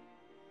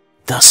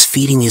 Thus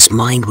feeding his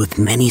mind with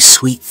many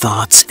sweet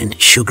thoughts and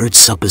sugared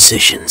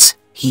suppositions,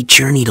 he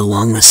journeyed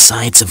along the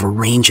sides of a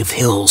range of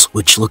hills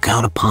which look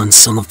out upon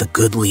some of the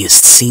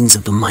goodliest scenes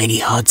of the mighty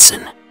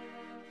Hudson.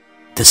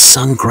 The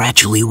sun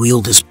gradually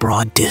wheeled his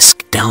broad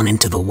disk down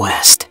into the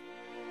west.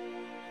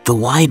 The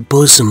wide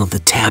bosom of the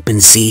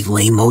Tappan Zee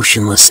lay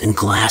motionless and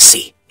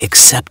glassy,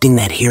 excepting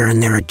that here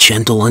and there a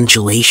gentle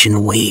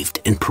undulation waved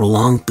and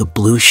prolonged the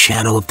blue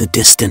shadow of the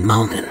distant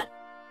mountain.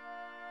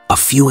 A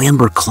few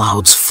amber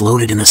clouds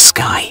floated in the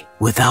sky,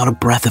 without a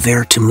breath of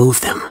air to move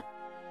them.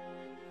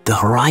 The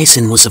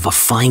horizon was of a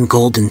fine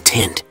golden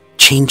tint,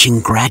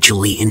 changing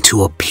gradually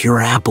into a pure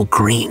apple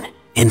green,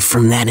 and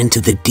from that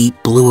into the deep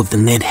blue of the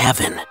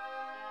mid-heaven.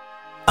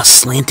 A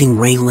slanting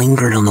ray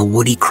lingered on the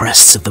woody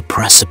crests of the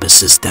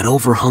precipices that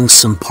overhung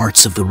some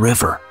parts of the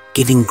river,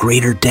 giving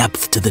greater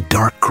depth to the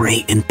dark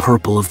gray and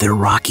purple of their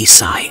rocky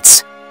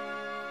sides.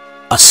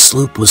 A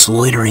sloop was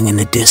loitering in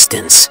the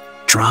distance,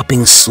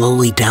 dropping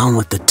slowly down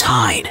with the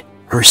tide,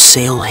 her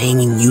sail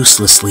hanging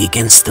uselessly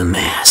against the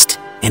mast,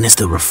 and as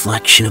the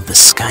reflection of the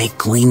sky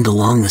gleamed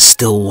along the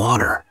still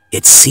water,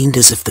 it seemed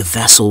as if the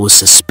vessel was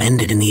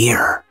suspended in the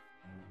air.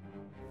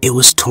 It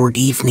was toward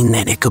evening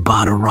that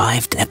Ichabod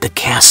arrived at the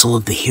castle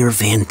of the Heer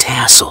Van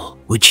Tassel,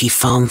 which he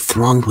found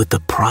thronged with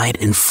the pride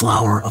and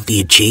flower of the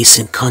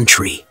adjacent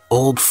country,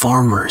 old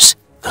farmers,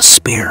 a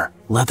spare,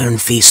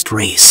 leathern-faced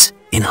race,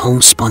 in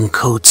homespun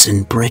coats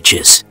and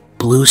breeches,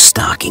 blue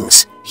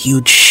stockings,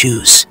 huge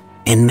shoes,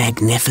 and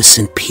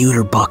magnificent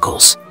pewter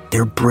buckles,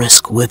 their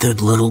brisk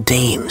withered little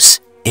dames,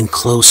 in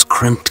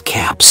close-crimped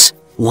caps,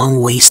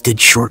 long-waisted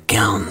short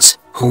gowns,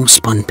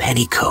 homespun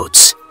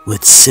petticoats,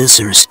 with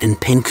scissors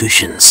and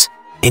pincushions,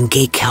 and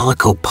gay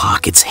calico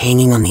pockets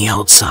hanging on the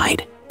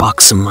outside,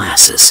 buxom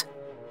lasses.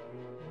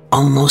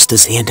 Almost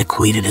as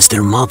antiquated as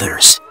their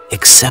mothers,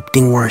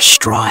 excepting where a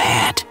straw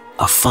hat,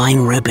 a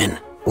fine ribbon,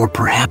 or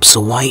perhaps a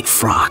white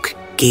frock,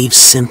 gave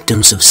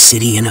symptoms of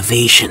city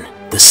innovation,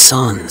 the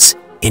sons,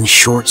 in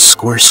short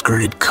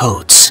square-skirted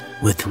coats,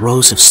 with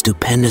rows of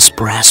stupendous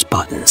brass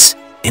buttons,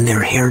 and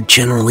their hair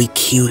generally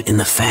cute in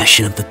the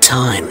fashion of the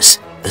times,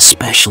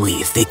 especially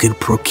if they could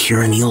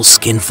procure an eel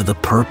skin for the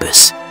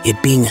purpose,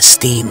 it being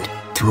esteemed,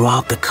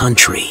 throughout the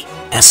country,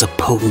 as a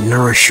potent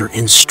nourisher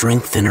and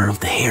strengthener of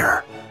the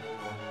hair.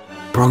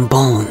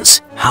 Brumbones,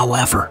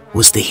 however,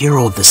 was the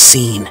hero of the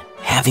scene,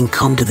 having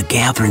come to the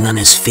gathering on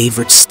his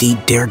favorite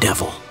steed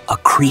Daredevil, a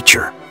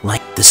creature,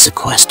 like the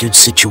sequestered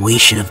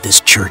situation of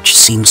this church,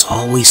 seems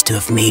always to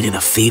have made it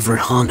a favorite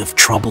haunt of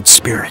troubled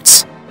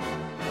spirits.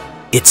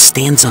 It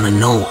stands on a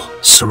knoll,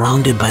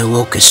 surrounded by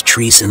locust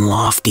trees and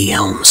lofty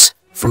elms,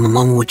 from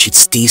among which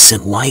its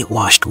decent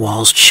whitewashed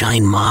walls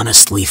shine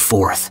modestly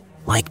forth,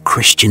 like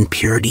Christian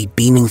purity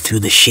beaming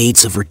through the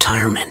shades of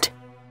retirement.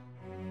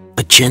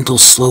 A gentle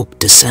slope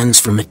descends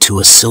from it to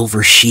a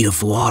silver sheet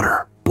of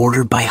water,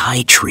 bordered by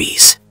high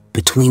trees,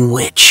 between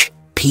which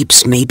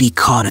peeps may be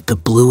caught at the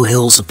blue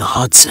hills of the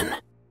Hudson.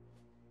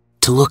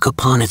 To look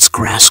upon its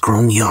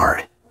grass-grown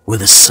yard, where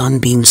the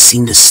sunbeams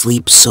seem to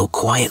sleep so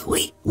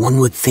quietly, one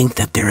would think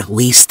that there at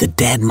least the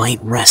dead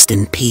might rest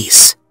in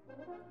peace.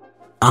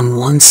 On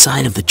one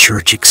side of the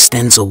church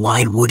extends a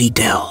wide woody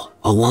dell,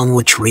 along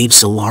which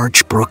raves a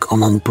large brook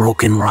among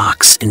broken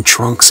rocks and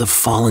trunks of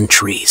fallen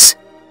trees.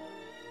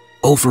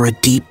 Over a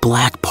deep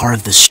black part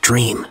of the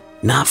stream,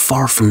 not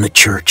far from the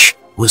church,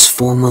 was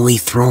formerly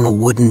thrown a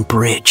wooden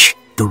bridge.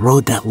 The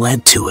road that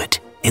led to it,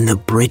 and the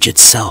bridge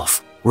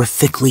itself, were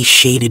thickly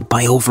shaded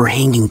by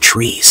overhanging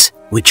trees,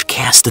 which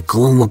cast a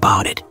gloom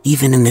about it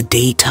even in the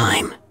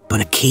daytime, but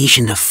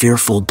occasioned a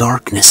fearful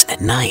darkness at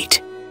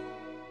night.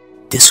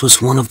 This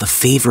was one of the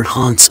favorite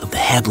haunts of the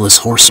Headless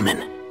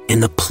Horseman,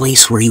 and the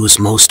place where he was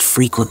most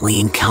frequently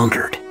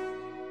encountered.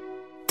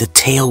 The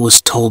tale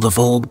was told of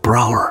old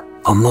Brower,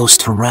 a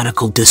most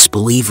heretical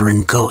disbeliever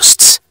in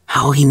ghosts,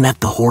 how he met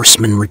the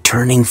horseman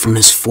returning from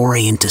his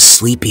foray into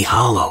Sleepy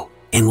Hollow,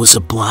 and was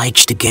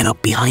obliged to get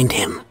up behind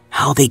him,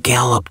 how they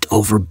galloped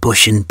over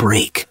bush and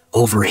brake,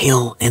 over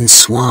hill and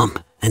swamp,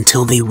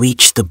 until they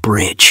reached the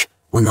bridge,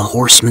 when the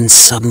horseman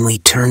suddenly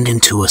turned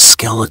into a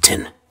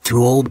skeleton,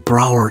 threw old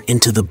Brower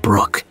into the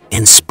brook,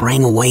 and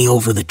sprang away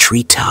over the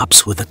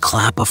treetops with a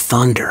clap of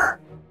thunder.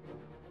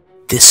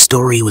 This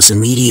story was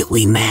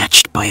immediately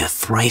matched by a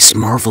thrice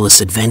marvelous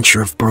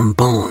adventure of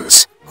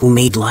Brumbones, who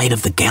made light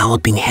of the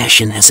galloping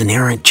Hessian as an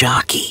errant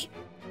jockey.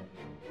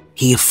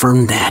 He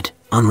affirmed that,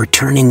 on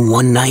returning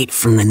one night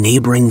from the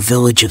neighboring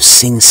village of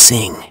Sing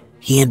Sing,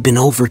 he had been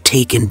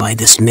overtaken by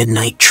this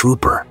midnight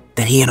trooper,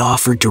 that he had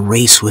offered to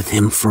race with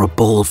him for a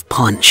bowl of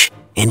punch,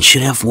 and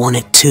should have won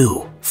it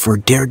too, for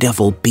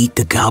Daredevil beat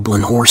the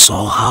goblin horse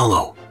all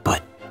hollow,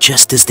 but,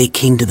 just as they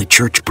came to the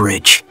church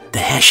bridge, the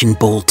Hessian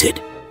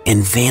bolted,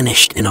 and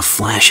vanished in a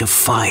flash of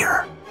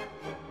fire.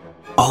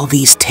 All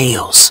these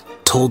tales,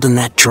 told in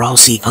that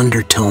drowsy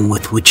undertone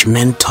with which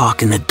men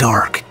talk in the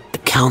dark, the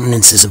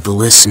countenances of the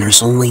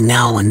listeners only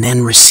now and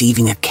then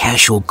receiving a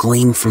casual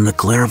gleam from the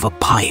glare of a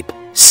pipe,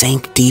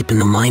 sank deep in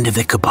the mind of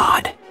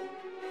Ichabod.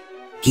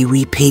 He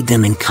repaid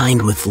them in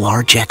kind with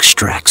large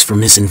extracts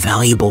from his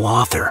invaluable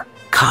author,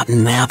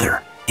 Cotton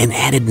Mather, and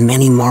added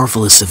many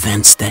marvelous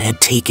events that had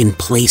taken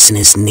place in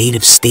his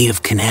native state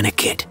of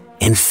Connecticut,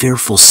 and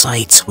fearful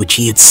sights which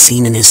he had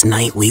seen in his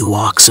nightly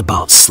walks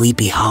about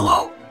Sleepy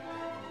Hollow.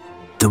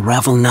 The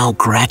revel now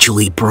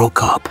gradually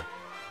broke up.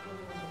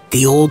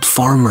 The old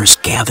farmers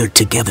gathered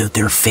together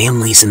their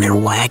families and their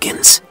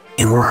wagons,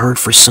 and were heard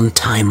for some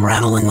time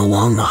rattling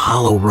along the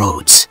hollow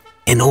roads,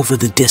 and over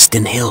the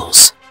distant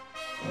hills.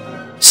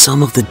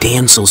 Some of the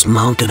damsels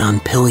mounted on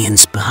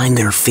pillions behind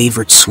their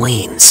favorite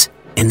swains,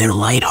 and their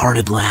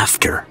light-hearted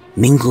laughter,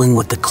 mingling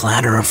with the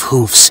clatter of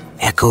hoofs,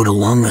 echoed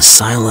along the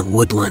silent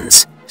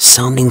woodlands,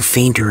 sounding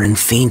fainter and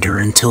fainter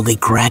until they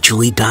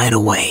gradually died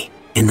away,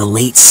 and the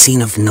late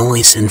scene of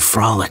noise and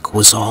frolic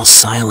was all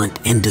silent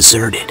and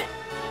deserted.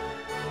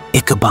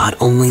 Ichabod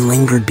only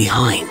lingered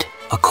behind,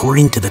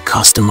 according to the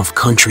custom of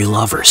country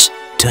lovers,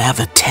 to have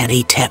a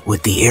tête-à-tête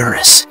with the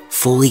heiress,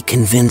 fully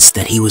convinced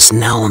that he was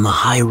now on the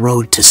high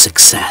road to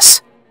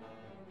success.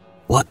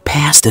 What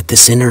passed at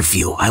this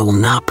interview I will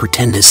not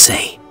pretend to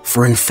say,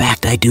 for in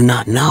fact I do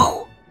not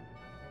know.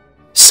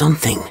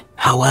 Something,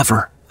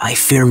 however, I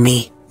fear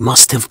me,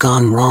 must have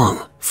gone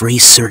wrong, for he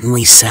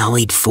certainly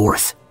sallied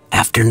forth,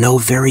 after no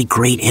very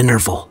great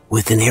interval,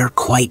 with an air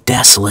quite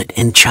desolate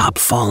and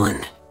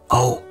chop-fallen.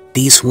 Oh,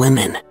 these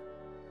women!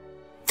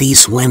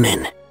 These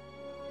women!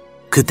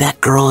 Could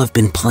that girl have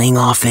been playing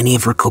off any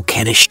of her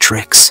coquettish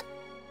tricks?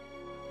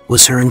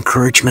 Was her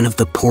encouragement of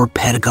the poor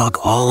pedagogue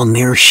all a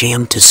mere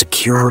sham to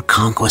secure her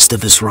conquest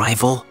of his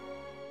rival?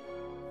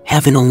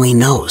 Heaven only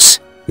knows,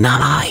 not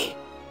I.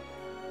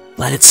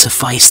 Let it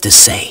suffice to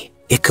say,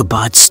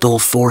 Ichabod stole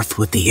forth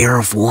with the air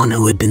of one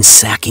who had been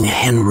sacking a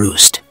hen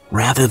roost,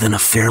 rather than a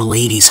fair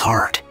lady's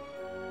heart.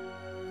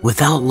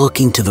 Without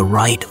looking to the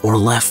right or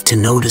left to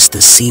notice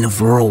the scene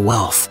of rural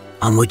wealth,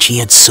 on which he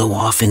had so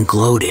often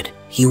gloated,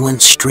 he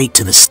went straight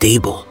to the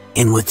stable,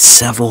 and with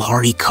several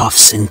hearty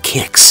cuffs and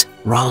kicks,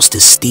 roused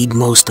his steed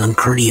most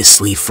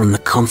uncourteously from the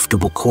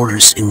comfortable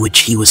quarters in which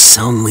he was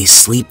soundly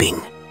sleeping,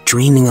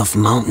 dreaming of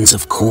mountains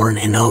of corn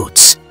and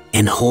oats,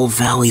 and whole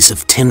valleys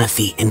of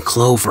timothy and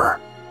clover.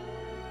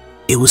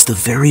 It was the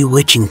very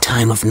witching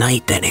time of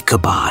night that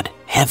Ichabod,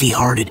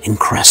 heavy-hearted and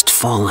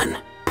crestfallen,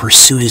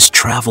 pursued his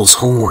travels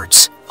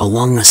homewards,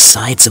 along the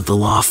sides of the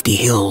lofty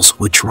hills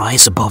which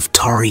rise above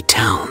Tarry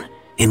town,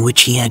 and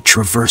which he had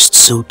traversed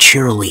so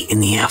cheerily in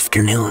the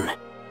afternoon.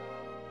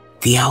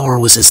 The hour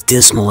was as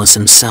dismal as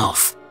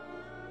himself.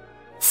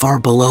 Far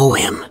below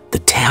him, the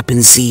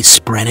Tappan Zee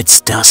spread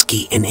its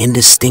dusky and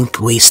indistinct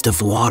waste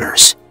of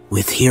waters,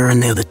 with here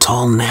and there the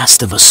tall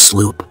mast of a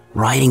sloop,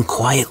 riding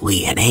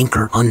quietly at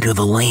anchor under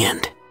the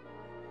land.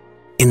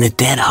 In the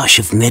dead hush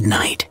of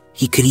midnight,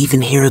 he could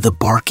even hear the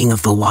barking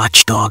of the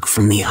watchdog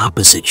from the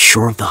opposite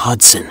shore of the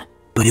Hudson,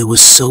 but it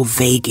was so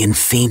vague and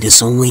faint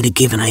as only to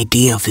give an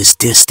idea of his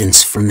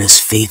distance from this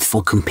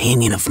faithful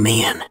companion of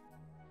man.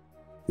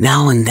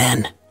 Now and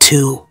then,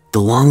 too, the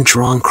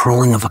long-drawn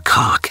crowing of a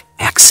cock,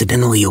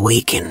 accidentally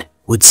awakened,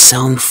 would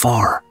sound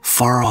far,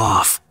 far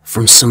off,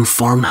 from some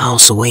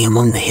farmhouse away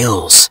among the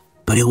hills,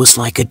 but it was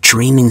like a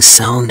dreaming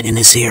sound in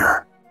his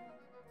ear.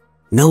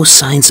 No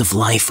signs of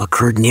life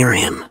occurred near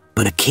him,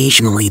 but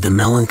occasionally the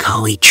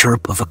melancholy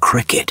chirp of a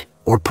cricket,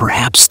 or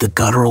perhaps the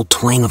guttural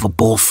twang of a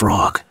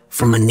bullfrog,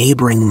 from a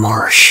neighboring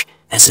marsh,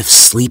 as if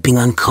sleeping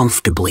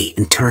uncomfortably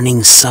and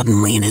turning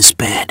suddenly in his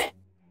bed.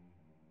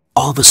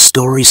 All the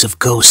stories of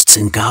ghosts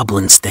and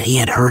goblins that he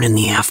had heard in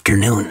the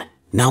afternoon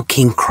now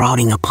came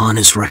crowding upon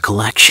his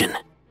recollection.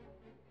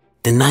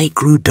 The night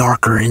grew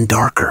darker and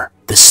darker,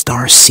 the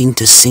stars seemed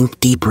to sink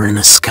deeper in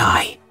the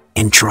sky,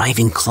 and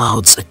driving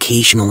clouds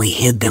occasionally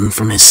hid them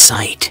from his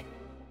sight.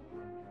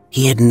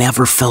 He had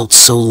never felt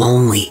so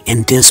lonely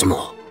and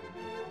dismal.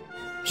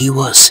 He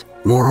was,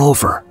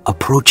 moreover,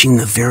 approaching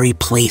the very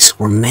place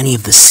where many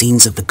of the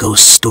scenes of the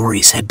ghost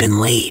stories had been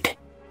laid.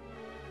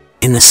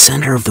 In the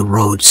center of the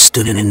road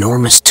stood an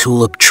enormous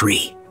tulip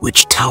tree,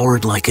 which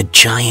towered like a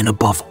giant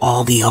above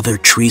all the other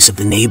trees of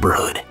the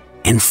neighborhood,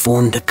 and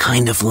formed a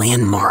kind of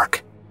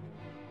landmark.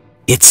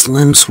 Its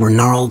limbs were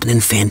gnarled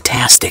and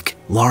fantastic,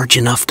 large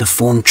enough to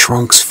form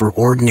trunks for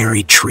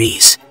ordinary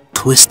trees,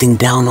 twisting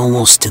down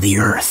almost to the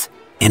earth,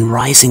 and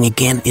rising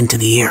again into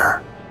the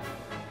air.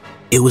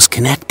 It was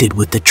connected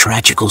with the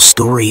tragical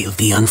story of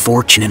the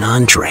unfortunate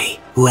Andre,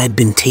 who had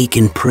been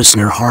taken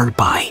prisoner hard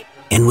by,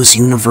 and was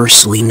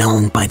universally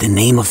known by the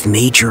name of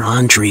Major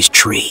Andre's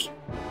tree.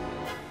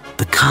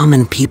 The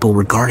common people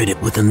regarded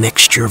it with a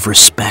mixture of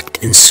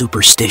respect and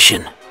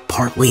superstition,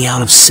 partly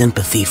out of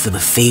sympathy for the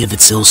fate of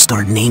its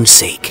ill-starred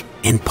namesake,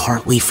 and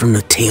partly from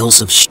the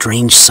tales of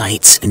strange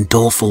sights and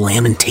doleful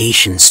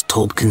lamentations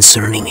told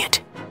concerning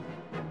it.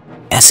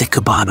 As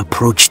Ichabod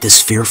approached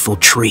this fearful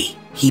tree,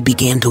 he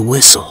began to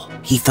whistle.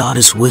 He thought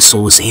his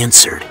whistle was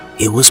answered.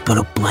 It was but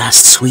a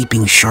blast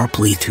sweeping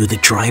sharply through the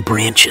dry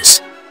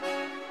branches.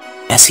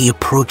 As he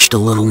approached a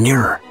little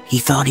nearer, he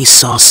thought he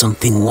saw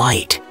something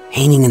white,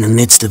 hanging in the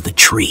midst of the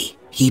tree.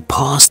 He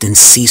paused and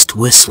ceased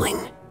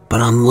whistling,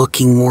 but on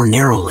looking more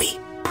narrowly,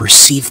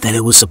 perceived that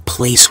it was a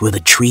place where the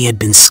tree had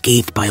been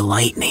scathed by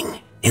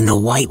lightning, and the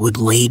white wood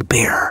laid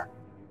bare.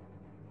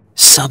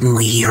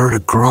 Suddenly he heard a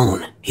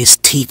groan, his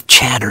teeth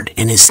chattered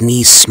and his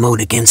knees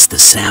smote against the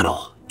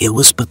saddle. It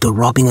was but the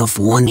rubbing of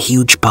one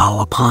huge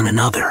bough upon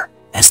another,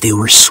 as they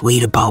were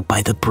swayed about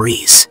by the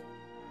breeze.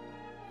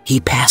 He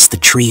passed the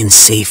tree in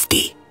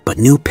safety, but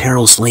new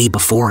perils lay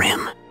before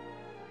him.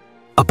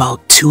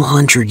 About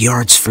 200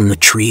 yards from the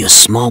tree a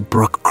small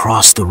brook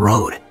crossed the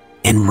road,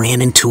 and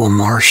ran into a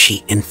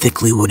marshy and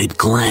thickly wooded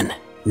glen,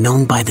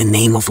 known by the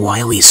name of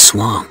Wiley's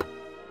Swamp.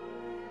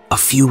 A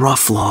few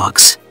rough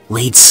logs,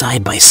 laid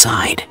side by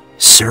side,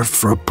 served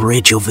for a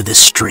bridge over this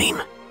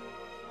stream.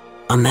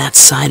 On that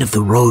side of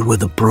the road where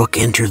the brook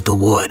entered the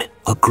wood,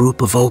 a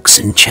group of oaks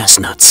and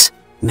chestnuts,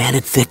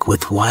 matted thick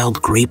with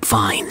wild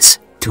grapevines,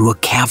 threw a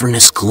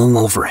cavernous gloom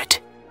over it.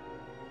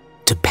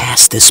 To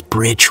pass this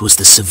bridge was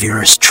the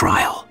severest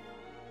trial.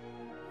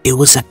 It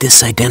was at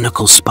this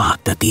identical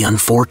spot that the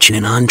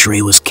unfortunate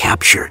Andre was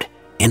captured,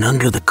 and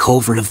under the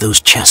covert of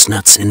those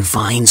chestnuts and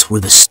vines were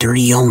the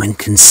sturdy yeomen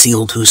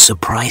concealed who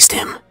surprised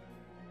him.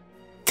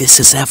 This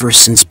has ever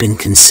since been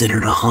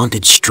considered a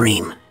haunted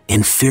stream,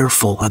 and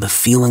fearful are the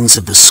feelings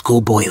of the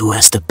schoolboy who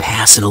has to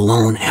pass it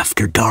alone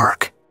after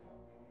dark.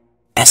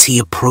 As he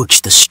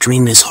approached the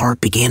stream, his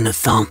heart began to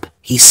thump.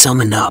 He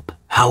summoned up,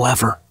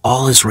 however,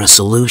 all his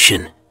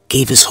resolution,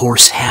 gave his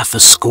horse half a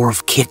score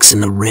of kicks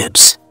in the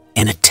ribs,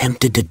 and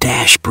attempted to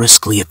dash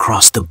briskly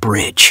across the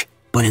bridge,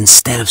 but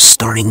instead of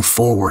starting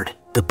forward,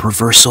 the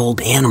perverse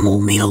old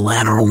animal made a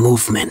lateral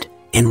movement,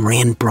 and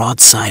ran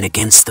broadside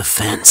against the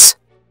fence.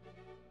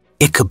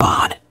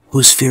 Ichabod,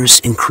 whose fears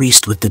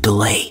increased with the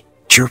delay,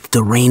 jerked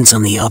the reins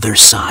on the other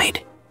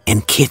side,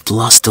 and kicked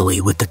lustily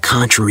with the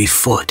contrary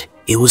foot.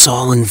 It was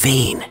all in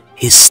vain.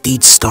 His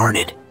steed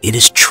started, it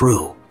is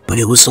true, but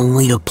it was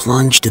only to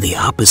plunge to the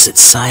opposite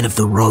side of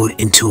the road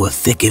into a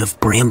thicket of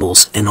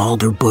brambles and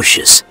alder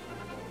bushes.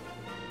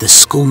 The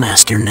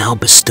schoolmaster now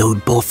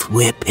bestowed both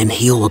whip and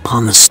heel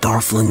upon the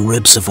starveling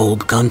ribs of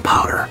old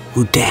Gunpowder,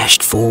 who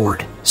dashed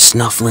forward,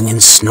 snuffling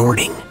and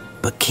snorting,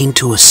 but came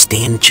to a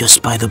stand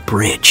just by the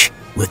bridge,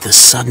 with a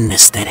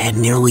suddenness that had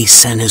nearly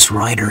sent his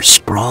rider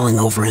sprawling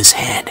over his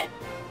head.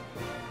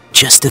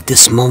 Just at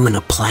this moment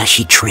a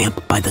plashy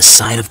tramp by the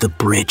side of the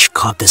bridge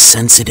caught the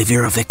sensitive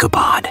ear of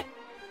Ichabod.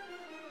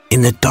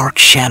 In the dark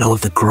shadow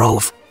of the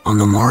grove, on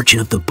the margin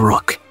of the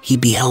brook, he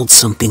beheld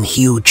something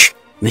huge,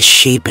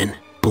 misshapen,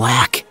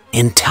 black,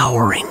 and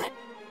towering.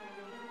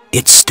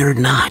 It stirred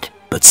not,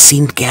 but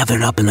seemed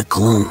gathered up in the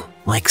gloom,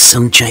 like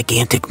some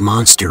gigantic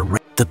monster.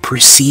 The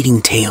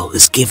preceding tale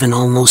is given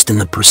almost in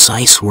the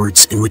precise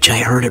words in which I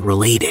heard it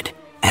related,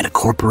 at a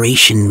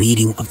corporation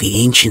meeting of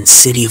the ancient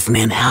city of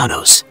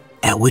Manhattan,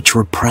 at which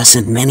were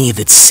present many of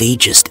its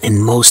sagest and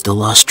most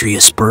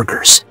illustrious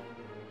burghers.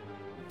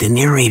 The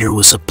narrator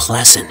was a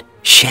pleasant,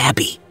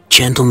 shabby,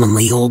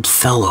 gentlemanly old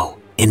fellow,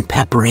 in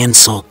pepper and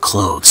salt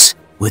clothes,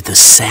 with a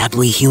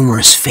sadly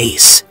humorous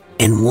face,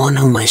 and one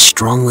whom I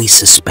strongly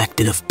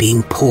suspected of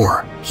being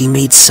poor. He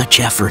made such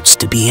efforts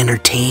to be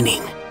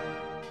entertaining.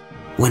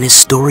 When his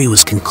story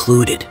was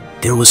concluded,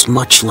 there was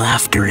much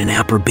laughter and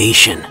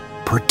approbation,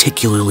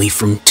 particularly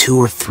from 2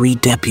 or 3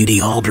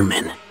 deputy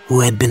aldermen, who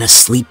had been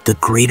asleep the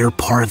greater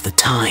part of the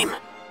time.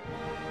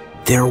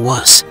 There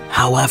was,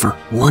 however,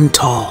 one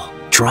tall,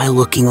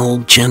 dry-looking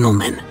old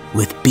gentleman,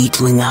 with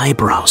beetling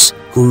eyebrows,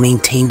 who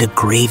maintained a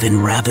grave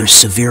and rather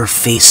severe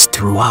face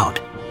throughout,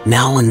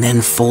 now and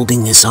then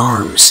folding his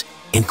arms,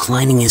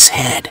 inclining his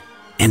head,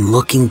 and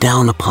looking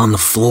down upon the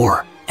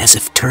floor, as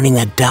if turning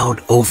a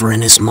doubt over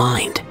in his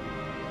mind.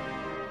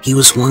 He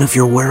was one of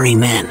your wary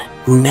men,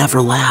 who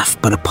never laugh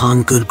but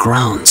upon good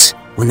grounds,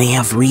 when they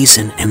have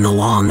reason and the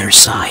law on their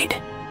side.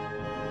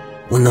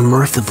 When the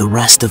mirth of the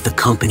rest of the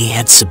company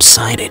had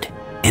subsided,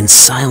 and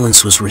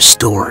silence was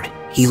restored,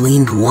 he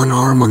leaned one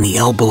arm on the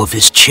elbow of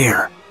his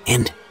chair,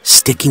 and,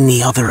 sticking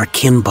the other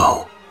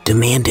akimbo,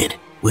 demanded,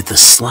 with a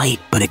slight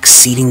but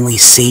exceedingly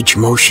sage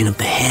motion of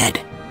the head,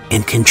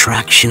 and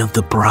contraction of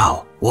the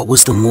brow, what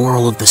was the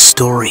moral of the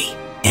story,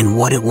 and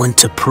what it went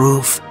to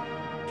prove?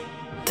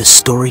 The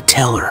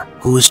storyteller,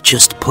 who was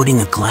just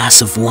putting a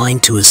glass of wine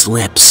to his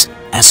lips,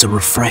 as a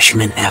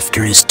refreshment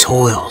after his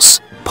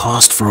toils,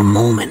 paused for a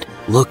moment,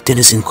 looked at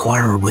his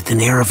inquirer with an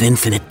air of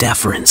infinite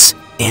deference,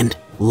 and,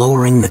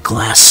 lowering the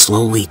glass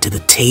slowly to the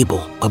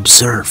table,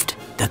 observed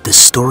that the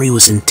story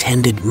was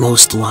intended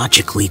most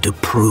logically to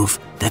prove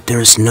that there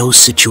is no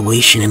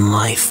situation in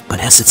life but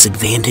has its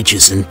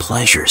advantages and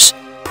pleasures,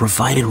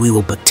 provided we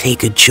will but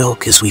take a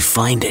joke as we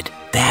find it,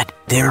 that,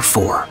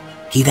 therefore,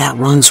 he that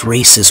runs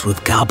races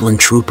with goblin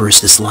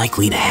troopers is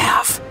likely to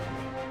have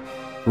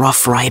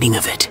rough riding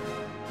of it.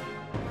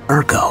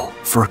 Ergo,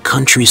 for a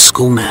country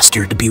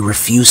schoolmaster to be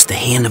refused the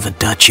hand of a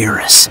Dutch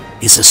heiress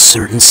is a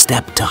certain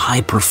step to high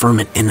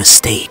preferment in the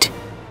state.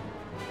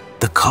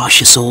 The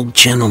cautious old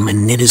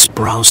gentleman knit his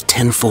brows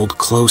tenfold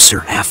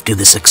closer after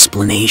this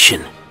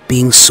explanation,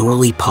 being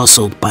sorely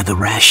puzzled by the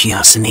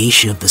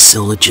ratiocination of the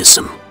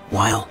syllogism,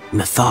 while,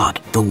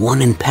 methought, the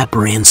one in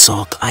pepper and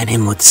salt eyed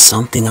him with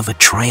something of a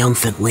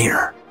triumphant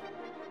leer.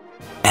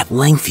 At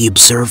length he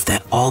observed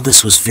that all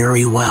this was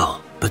very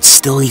well, but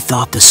still he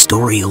thought the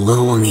story a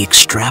little on the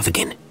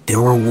extravagant. There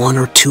were 1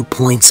 or 2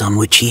 points on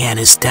which he had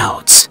his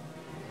doubts.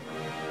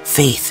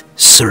 "Faith,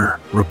 sir,"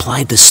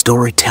 replied the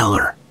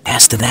storyteller,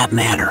 "as to that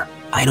matter,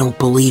 I don't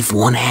believe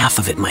one half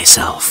of it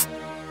myself.